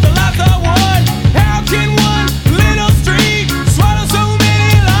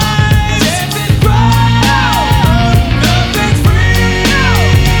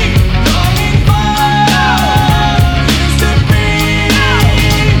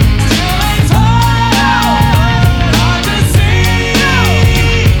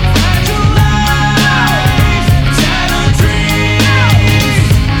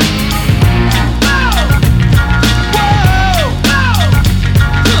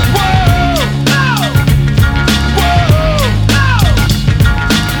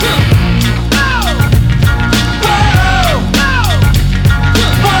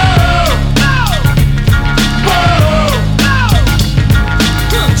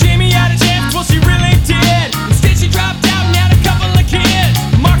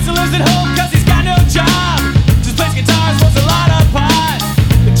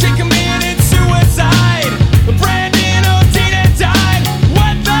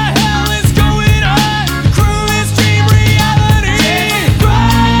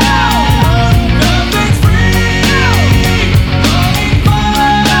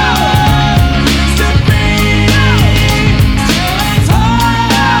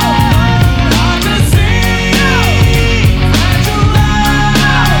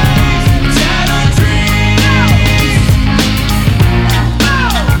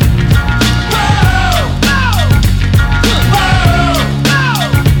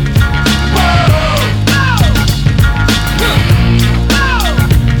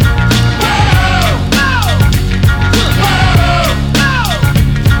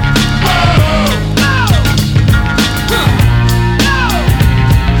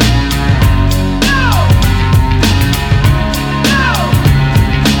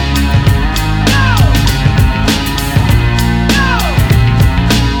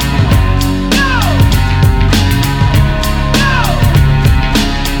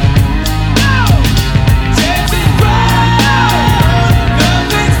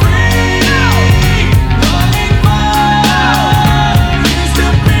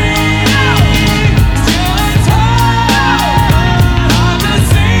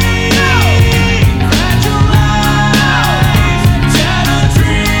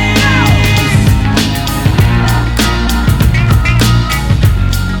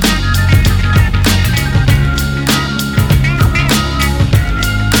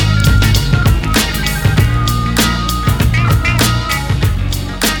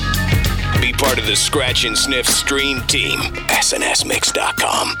 part of the Scratch and Sniff stream team.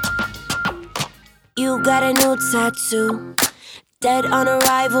 SNSMix.com. You got a new tattoo. Dead on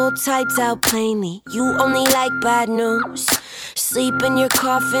arrival, typed out plainly. You only like bad news. Sleep in your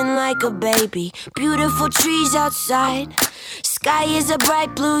coffin like a baby. Beautiful trees outside. Sky is a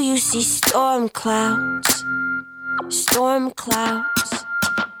bright blue. You see storm clouds. Storm clouds.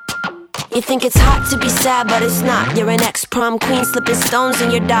 You think it's hot to be sad, but it's not. You're an ex-prom queen, slipping stones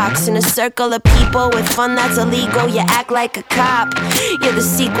in your docks. In a circle of people with fun that's illegal, you act like a cop. You're the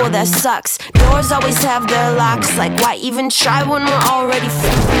sequel that sucks. Doors always have their locks. Like, why even try when we're already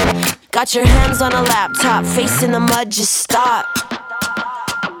got your hands on a laptop, face in the mud, just stop.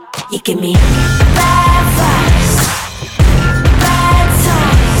 You give me bad vibes, bad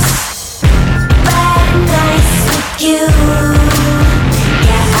times, bad nights with you.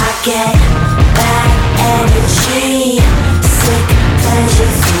 Yeah, I get bad energy, sick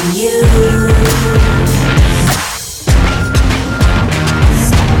pleasure from you.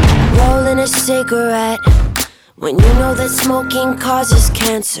 Rolling a cigarette when you know that smoking causes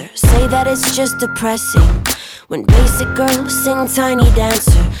cancer. Say that it's just depressing when basic girls sing Tiny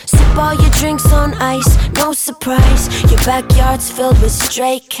Dancer. Sip all your drinks on ice, no surprise. Your backyard's filled with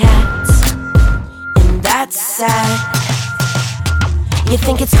stray cats, and that's sad. You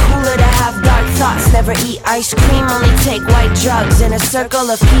think it's cooler to have dark thoughts, never eat ice cream, only take white drugs. In a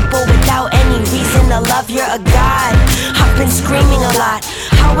circle of people without any reason to love, you're a god. I've been screaming a lot.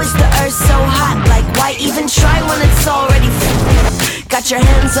 How is the earth so hot? Like, why even try when it's already got your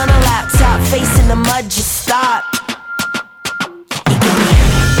hands on a laptop, face in the mud, just stop. You give me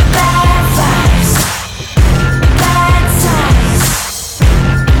bad vibes, bad times,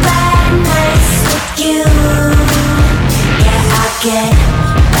 bad nights with you. Yeah, I get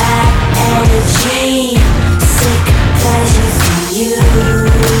bad energy, sick pleasure from you.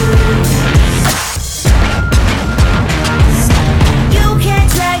 You can't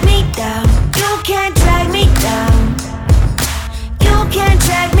drag me down, you can't drag me down. You can't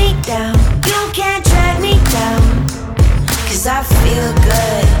drag me down, you can't drag me down. 'Cause I feel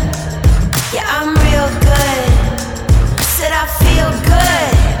good, yeah, I'm real good. Said I feel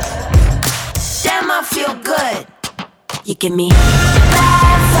good, damn, I feel good. You give me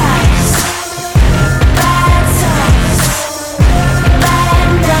bad vibes, bad times, bad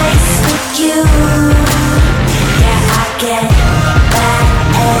nights with you. Yeah, I get bad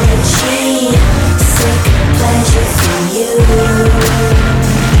energy, sick pleasure from you.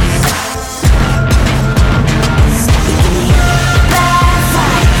 You give me bad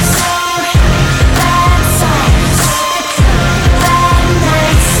vibes, bad times, bad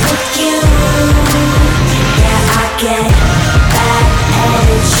nights with you. Yeah, I get bad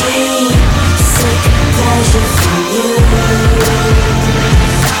energy, sick pleasure from you.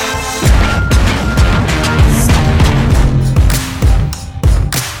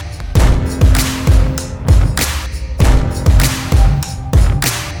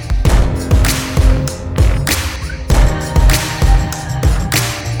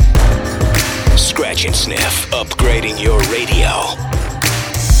 Scratch and Sniff, upgrading your radio.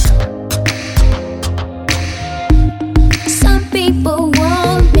 Some people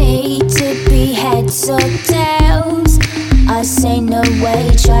want me to be heads or tails. I say no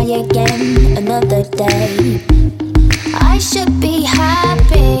way, try again another day. I should be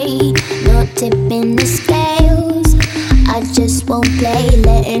happy, not tipping the scales. I just won't play,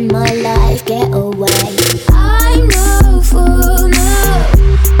 letting my life get away. I'm no fool, no,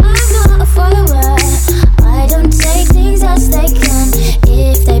 I'm not a follower. I don't take things as they come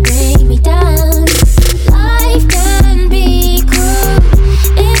if they bring me down. Life can be cruel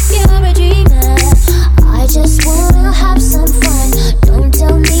if you're a dreamer. I just wanna have some fun. Don't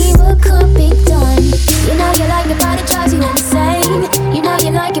tell me what could be done. You know you like it, but it drives you insane. You know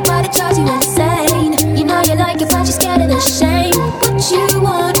you like it, but it drives you insane. You know you like it, but you're scared of the shame. What you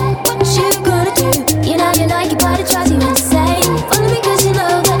want, what you gonna do? You know you like it, but it drives you insane. Follow me 'cause you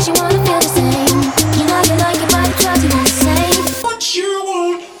know that you wanna feel the same. You know you like it, but it drives you insane. What you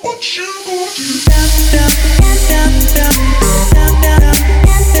want, what you gonna do?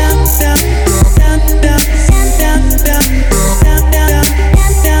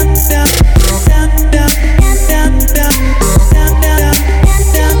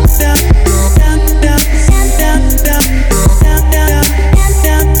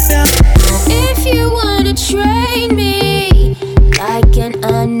 If you wanna train me like an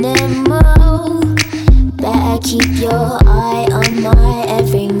animal, better keep your eye on my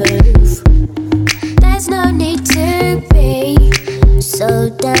every move. There's no need to be so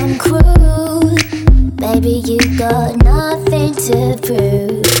damn cruel. Baby, you got nothing to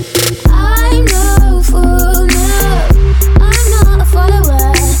prove. I'm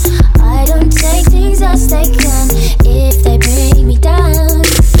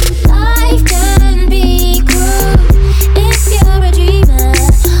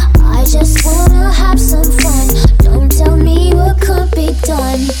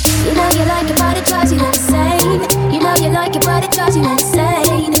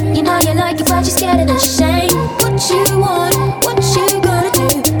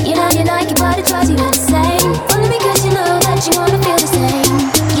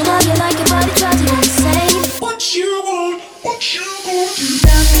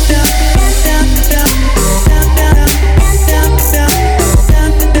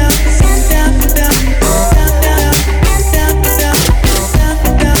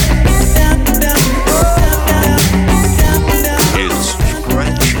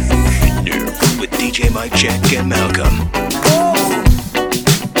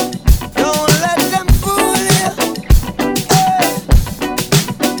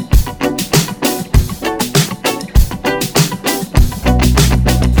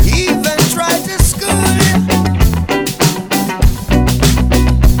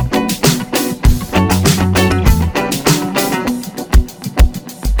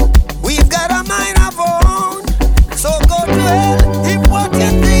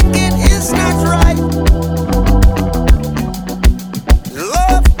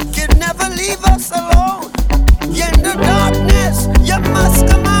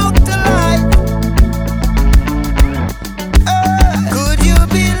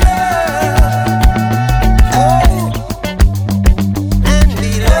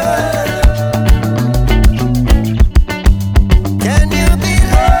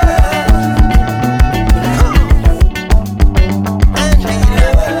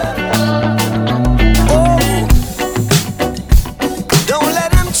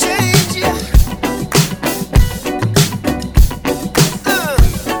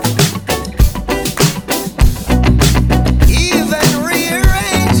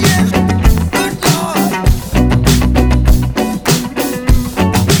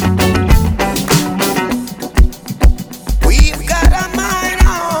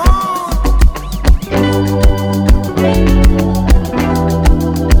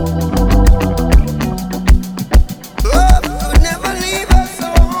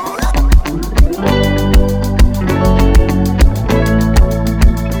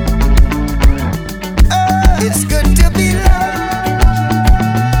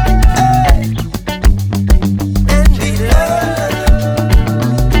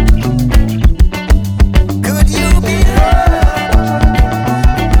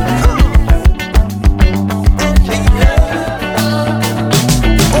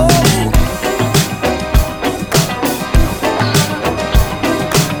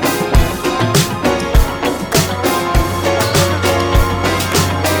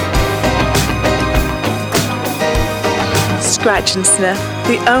Scratch and Sniff,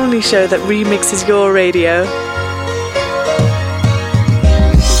 the only show that remixes your radio.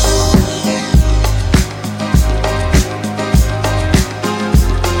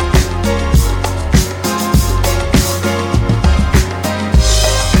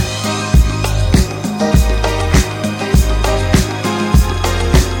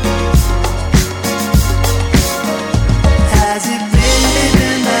 Has it really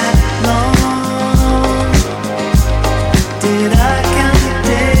been that long? Did I count the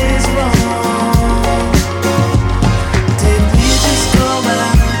days wrong? Did we just go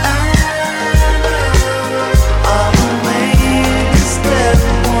back? All the way to step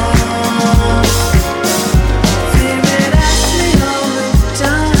one. Favorite Ashley all the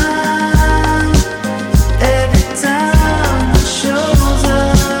time. Every time it shows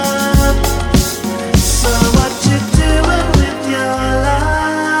up. So what you doing with your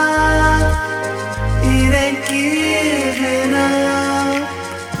life? It ain't giving up.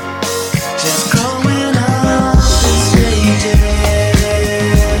 Just growing up in stages.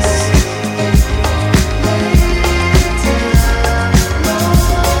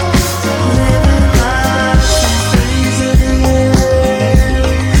 Living life in phases.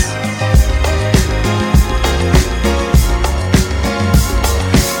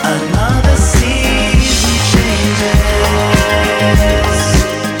 Another season changes.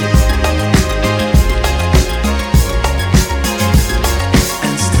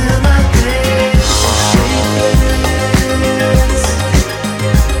 And still my days are shapeless.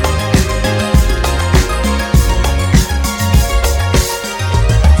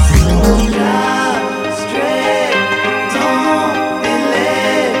 Drive straight, don't be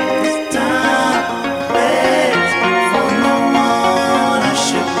late. 'Cause time waits for no one. I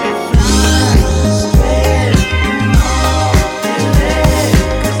should be flying straight, don't be late.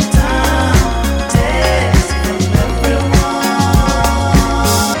 'Cause time takes from everyone.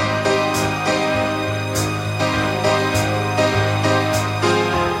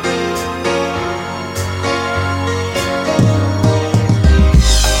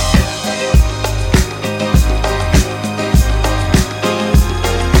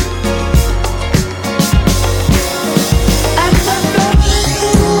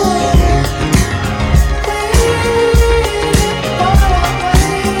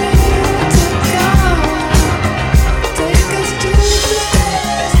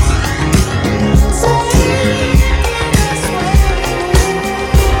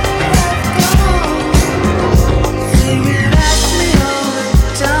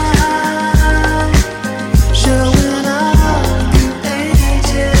 Showing up in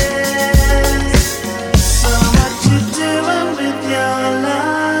ages. So what you doing with your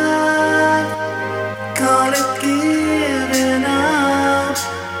life? Call it giving up.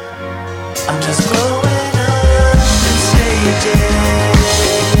 I'm just growing up in stages.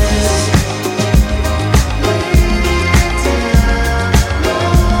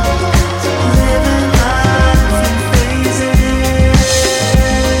 Living life in phases.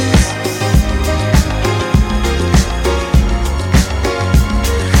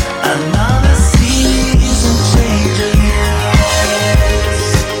 Another season changes.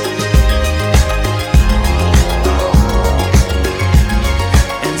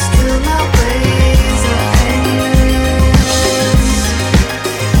 And still my ways are endless.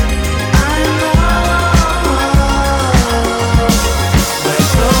 I know we're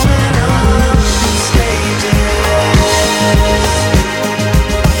growing up in stages.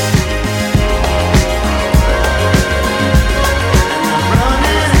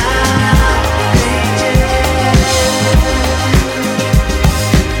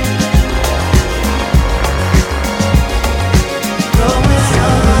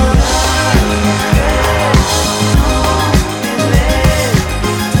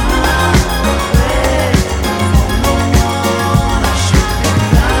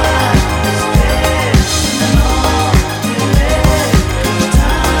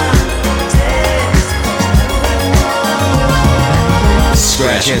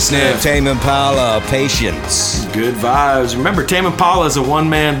 Scratch and Sniff. Tame Impala, Patience. Good vibes. Remember, Tame Impala is a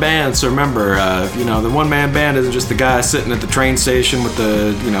one-man band, so remember, the one-man band isn't just the guy sitting at the train station with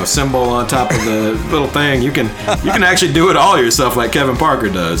the, symbol on top of the little thing. You can actually do it all yourself like Kevin Parker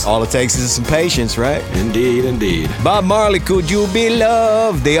does. All it takes is some patience, right? Indeed, indeed. Bob Marley, Could You Be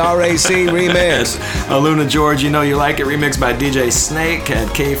Loved? The RAC remix. Luna George, You Know You Like It, remixed by DJ Snake.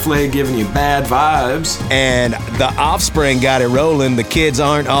 Had K-Flay giving you Bad Vibes. And The Offspring got it rolling. The Kids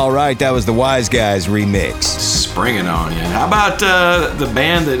Aren't Alright. That was the Wise Guys remix. Springing on you. How about the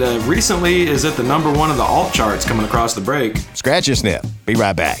band that recently is at the #1 of the alt charts coming across the break? Scratch and Sniff. Be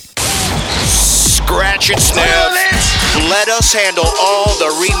right back. Scratch and Sniff. Let us handle all the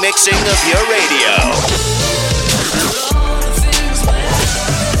remixing of your radio,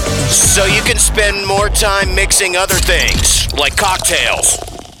 so you can spend more time mixing other things, like cocktails.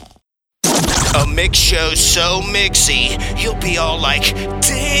 A mix show so mixy, you'll be all like,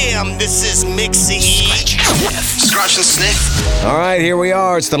 damn, this is mixy. Scratch and sniff. All right, here we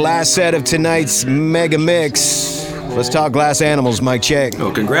are. It's the last set of tonight's Mega Mix. Let's talk Glass Animals, Mike Check.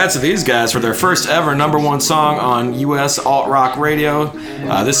 Well, congrats to these guys for their first ever #1 song on U.S. alt-rock radio.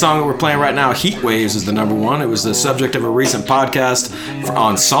 This song that we're playing right now, Heat Waves, is the #1. It was the subject of a recent podcast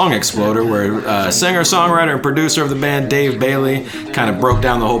on Song Exploder, where singer, songwriter, and producer of the band, Dave Bailey, kind of broke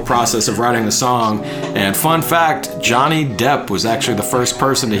down the whole process of writing the song. And fun fact, Johnny Depp was actually the first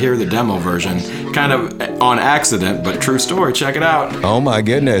person to hear the demo version. Kind of on accident, but true story. Check it out. Oh my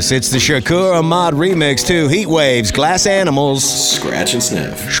goodness. It's the Shakur Ahmad remix to Heat Waves, Glass Animals. Scratch and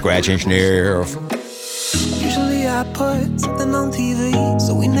sniff. Scratch and sniff. Usually I put something on TV,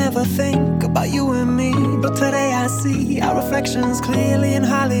 so we never think about you and me. But today I see our reflections clearly in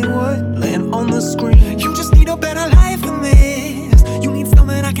Hollywood, laying on the screen. You just need a better life than this. You need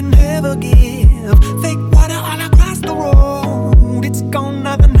something I can never give. Fake water all across the road. It's gone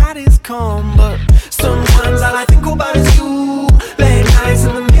now, the night is come. But sometimes all I think about is you. Late nights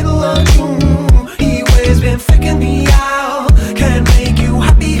in the middle of June. He always been faking me out. Can't make you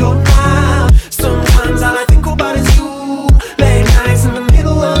happy or now. Sometimes all I think about is you. Late nights in the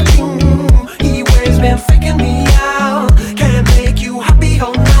middle of June. He always been faking me out. Can't make you happy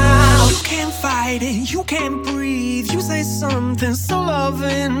or now. You can't fight it, you can't breathe. You say something so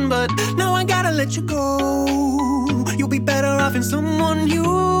loving, but now I gotta let you go. You'll be better off in someone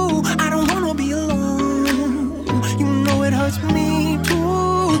new. I don't wanna be alone. You know it hurts me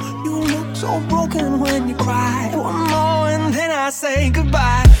too. You look so broken when you cry. One more and then I say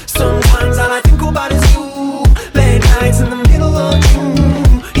goodbye. Sometimes all I think about is you. Late nights in the middle of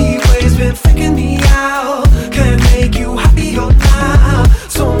June. He always been faking me out. Can't make you happy or now.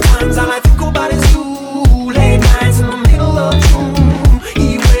 Sometimes all I think about is you. Late nights in the middle of June.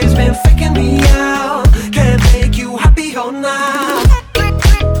 He always been faking me out. Can't make you happy or now.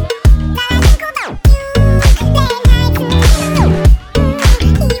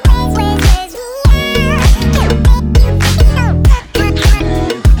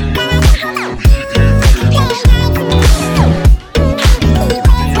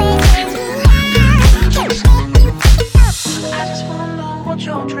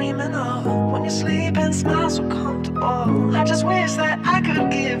 You're dreaming of when you sleep and smile so comfortable. I just wish that I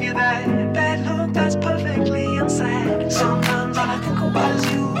could give you that look that's perfectly unsaid. Sometimes all I think about is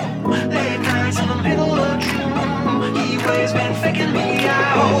you. Late nights in the middle of June. He always been faking me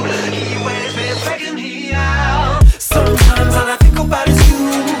out. He always been faking me out. Sometimes all I think about is you.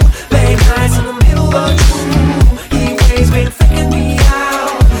 Late nights in the middle of June. He always been faking me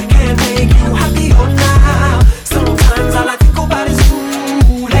out. Can't make you happy or now. Sometimes all I think about is you.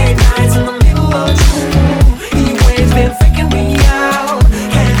 In the middle of June, he always been faking me out.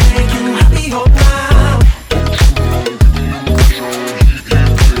 Can't make you happy or now.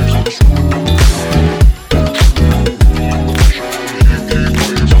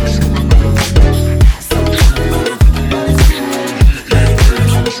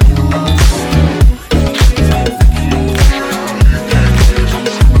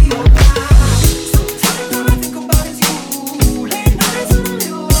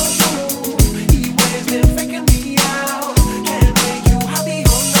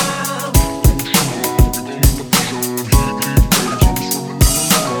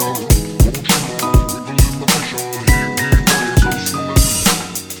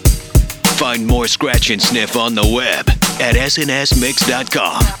 Find more Scratch and Sniff on the web at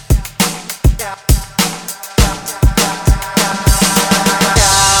snsmix.com.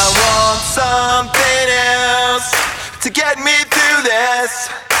 I want something else to get me through this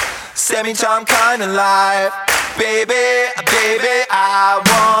semi-time kind of life. Baby, baby, I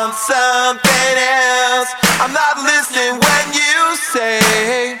want something else. I'm not listening when you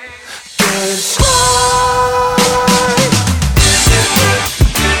say goodbye.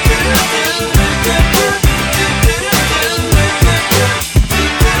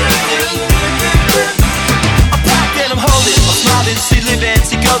 She lives and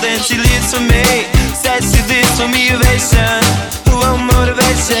she goes and she lives for me. Says she lives for me, ovation. Oh,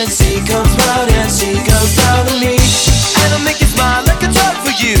 motivation. She comes round and she goes down to me. And I'll make you smile like a drug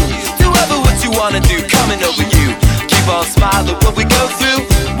for you. Do ever what you wanna do, coming over you. Keep on smiling what we go through.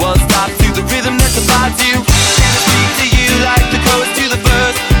 One stop to the rhythm that divides you. Can I speak to you like the chorus to the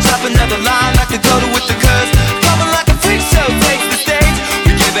verse? Chop another line like the total with the curse. Coming like a freak show takes the stage.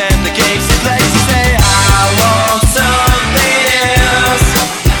 We give in the game, she plays, she say, I want some.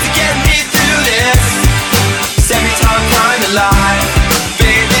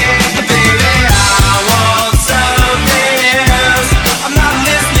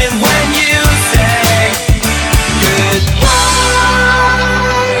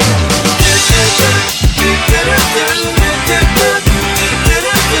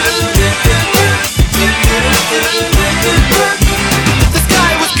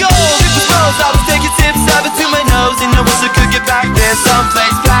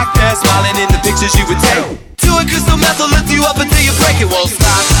 much as you would take. Doing crystal meth will lift you up until you break, it won't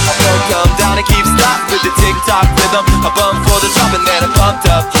stop. I won't come down and keep stop with the tick-tock rhythm. I bumped for the drop and then I pumped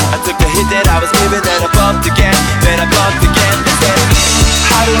up. I took the hit that I was giving, then I bumped again, then I bumped again.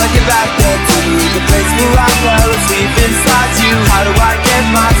 How do I get back there to the place where I fell asleep inside you? How do I get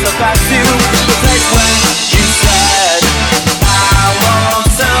myself back to the place where you said I want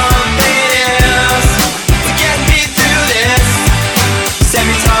something else to get me through this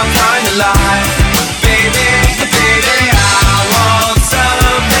semi-time kind of life? Baby, baby, I want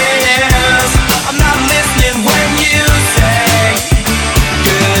something else. I'm not listening when you say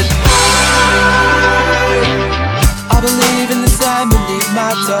goodbye. I believe in the sand beneath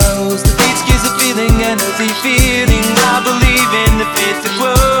my toes. The beach gives a feeling, an earthy feeling. I believe in the faith that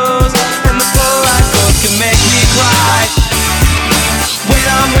grows, and the full eyes both can make me cry. When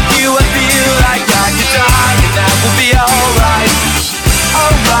I'm with you, I feel like I could die, and that will be alright,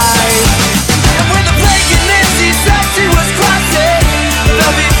 alright. And when the plague and empty statue was classic,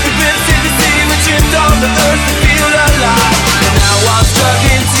 love it the grips in the sea, we trimmed on the earth to feel alive. And now I'm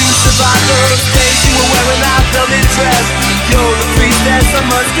struggling to survive those days you were wearing that velvet dress. You're the priestess, I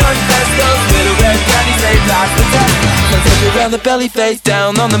must confess. Those little red panties, they lost the test. I take you around the belly, face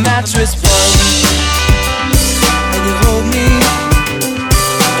down on the mattress once, and you hold me,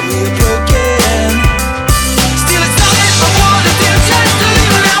 and we are broken. Still it's not what I wanna do, just to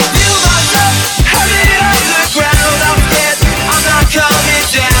leave and I feel myself hurting underground. I'm scared, I'm not coming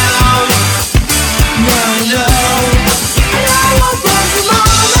down. No, no. And I won't run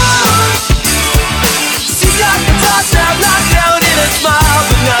tomorrow. She's like a touchdown, locked down in a smile,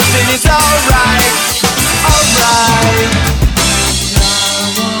 but nothing is alright, alright. I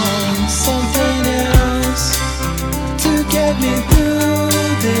want something else to get me through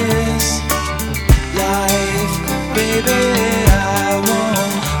this life, baby. I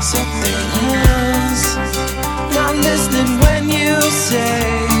want something else. Not listening when you say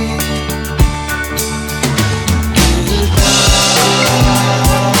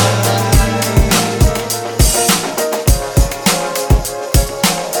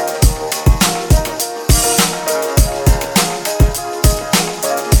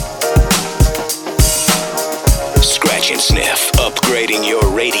Scratch and Sniff, upgrading your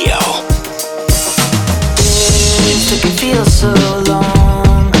radio. It can feel so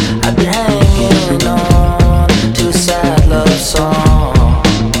long. I've been hanging on to a sad love song.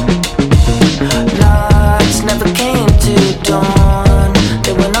 Nights never came to dawn.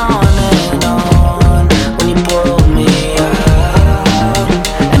 They went on and on when you pulled me out.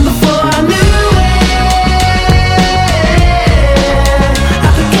 And before I knew it, I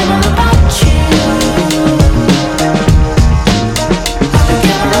became all about you. I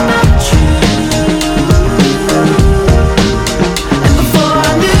became all about you. And before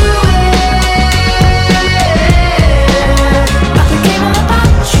I knew it,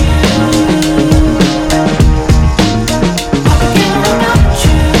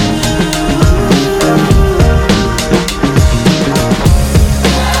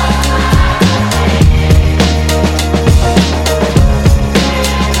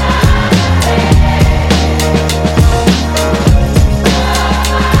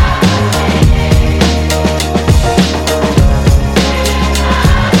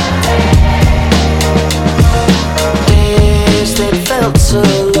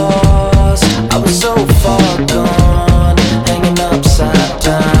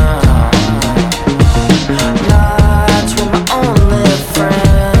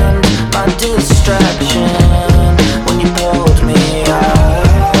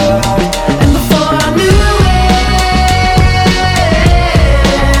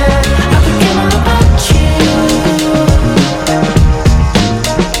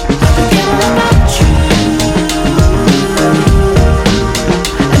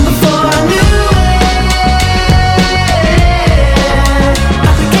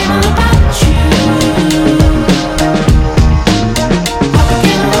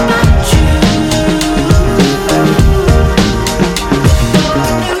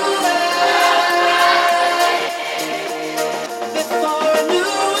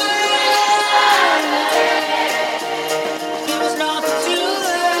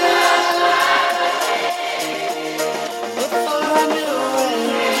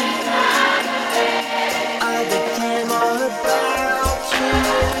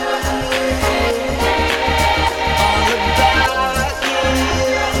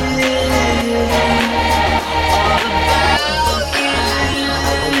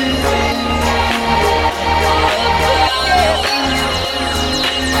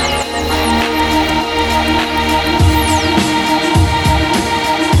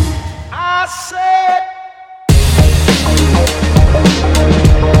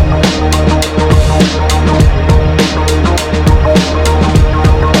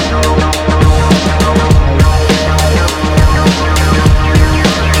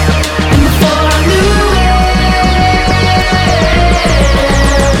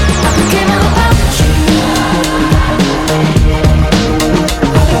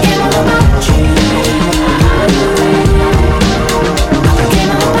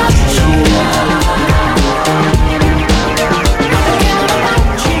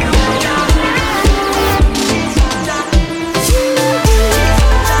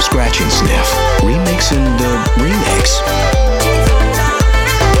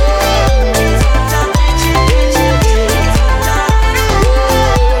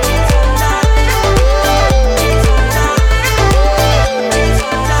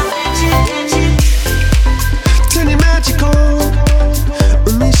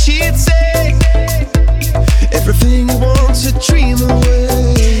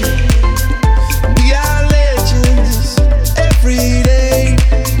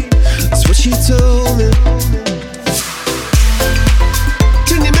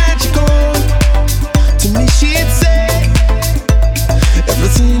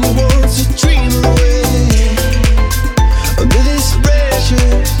 wants to dream away. Under this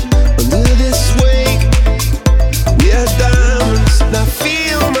pressure, under this weight, we are diamonds. And I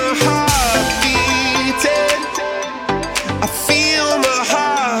feel my heart beating. I feel my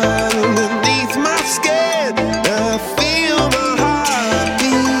heart underneath my skin. I feel my heart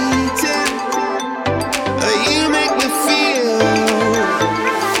beating. You make me feel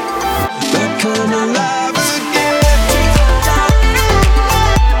like I'm alive again.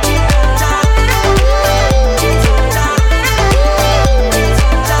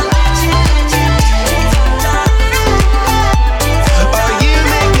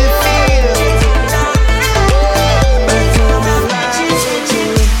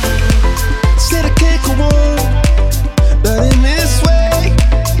 Said I can't go on, not in this way.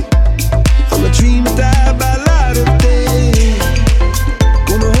 I'm a dream die by light of day.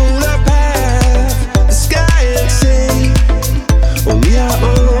 Wanna hold up half the sky and say, only I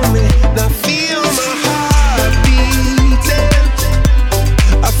own me. Now feel my heart beating.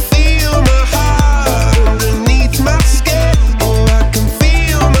 I feel my heart underneath my skin. Oh, I can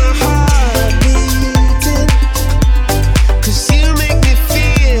feel my heart beating. 'Cause you make me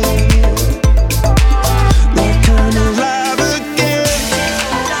feel like I'm alive again.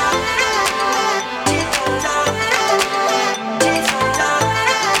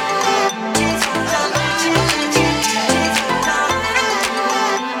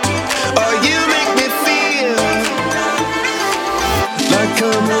 Oh, you make me feel like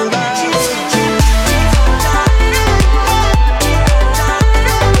I'm alive again.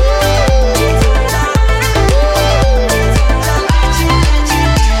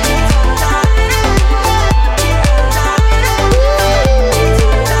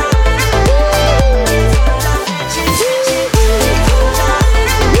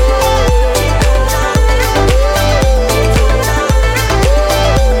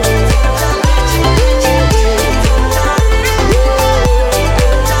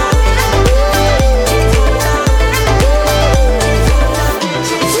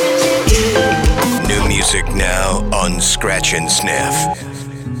 New music now on Scratch and Sniff.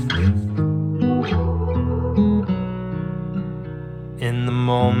 In the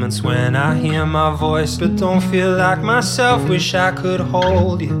moments when I hear my voice but don't feel like myself, wish I could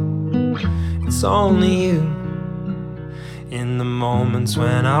hold you. It's only you. In the moments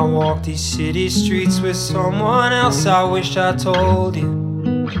when I walk these city streets with someone else, I wish I told you.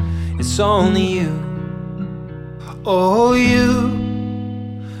 It's only you. Oh, you.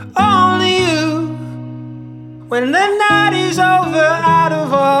 Only you. When the night is over, out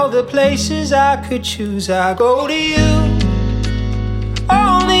of all the places I could choose, I go to you.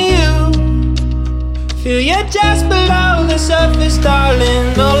 Only you. Feel you just below the surface,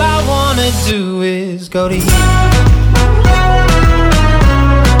 darling. All I wanna do is go to you.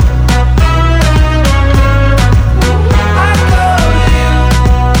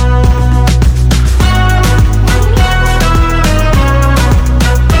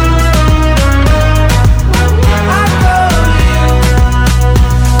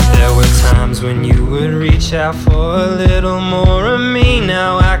 When you would reach out for a little more of me,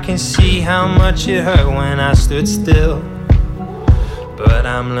 now I can see how much it hurt when I stood still. But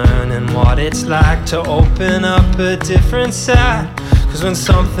I'm learning what it's like to open up a different side. 'Cause when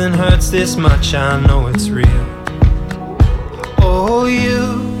something hurts this much, I know it's real. Oh, you,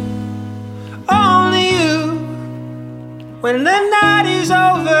 only you. When the night is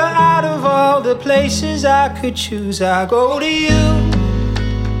over, out of all the places I could choose, I go to you.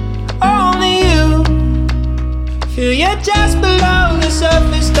 Only you. Feel you just below the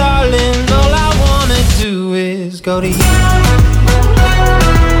surface, darling. All I wanna do is go to you.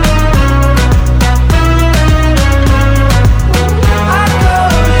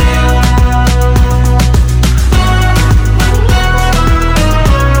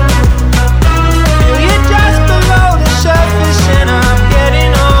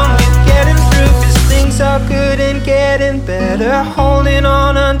 Better holding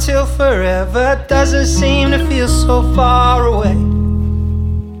on until forever doesn't seem to feel so far away.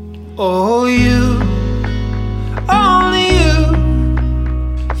 Oh, you, only you.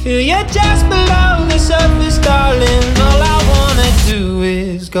 Feel you just below the surface, darling. All I wanna do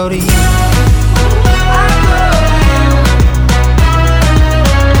is go to you.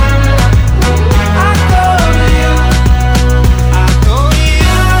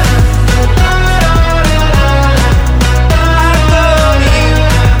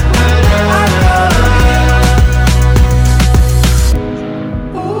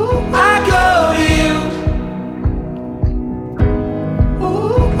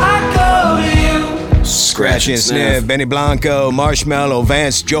 Scratch and Sniff, Benny Blanco, Marshmallow,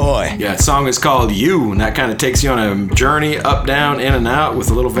 Vance Joy. Yeah, the song is called You, and that kind of takes you on a journey up, down, in and out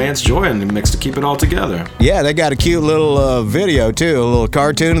with a little Vance Joy in the mix to keep it all together. Yeah, they got a cute little video too, a little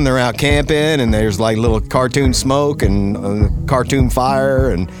cartoon, and they're out camping, and there's like little cartoon smoke and cartoon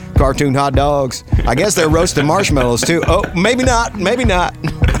fire and cartoon hot dogs. I guess they're roasting marshmallows too. Oh, maybe not, maybe not.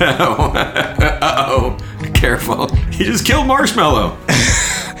 Uh-oh, careful. He just killed Marshmallow.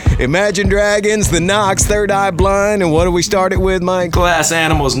 Imagine Dragons, The Knocks, Third Eye Blind, and what do we start it with, Mike? Glass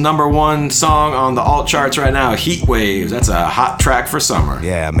Animals' #1 song on the alt charts right now, Heat Waves. That's a hot track for summer.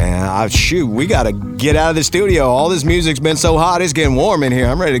 Yeah, man. Shoot, we got to get out of the studio. All this music's been so hot, it's getting warm in here.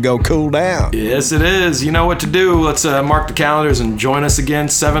 I'm ready to go cool down. Yes, it is. You know what to do. Let's mark the calendars and join us again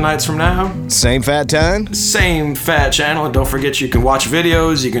 7 nights from now. Same fat time? Same fat channel. And don't forget, you can watch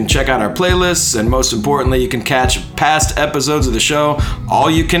videos, you can check out our playlists, and most importantly, you can catch past episodes of the show.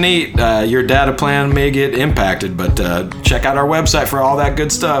 All you can eat. Your data plan may get impacted, but check out our website for all that good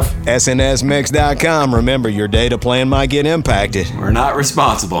stuff. SNSmix.com. Remember, your data plan might get impacted. We're not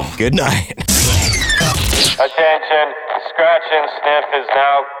responsible. Good night. Attention, Scratch and Sniff is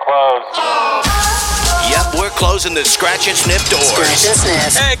now closed. Yep, we're closing the Scratch and Sniff doors. Scratch and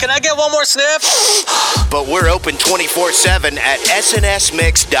Sniff. Hey, can I get one more sniff? But we're open 24/7 at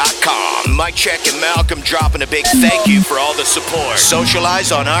snsmix.com. Mike Check and Malcolm dropping a big thank you for all the support.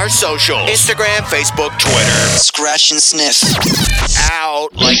 Socialize on our socials. Instagram, Facebook, Twitter. Scratch and Sniff.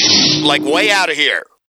 Out. Like way out of here.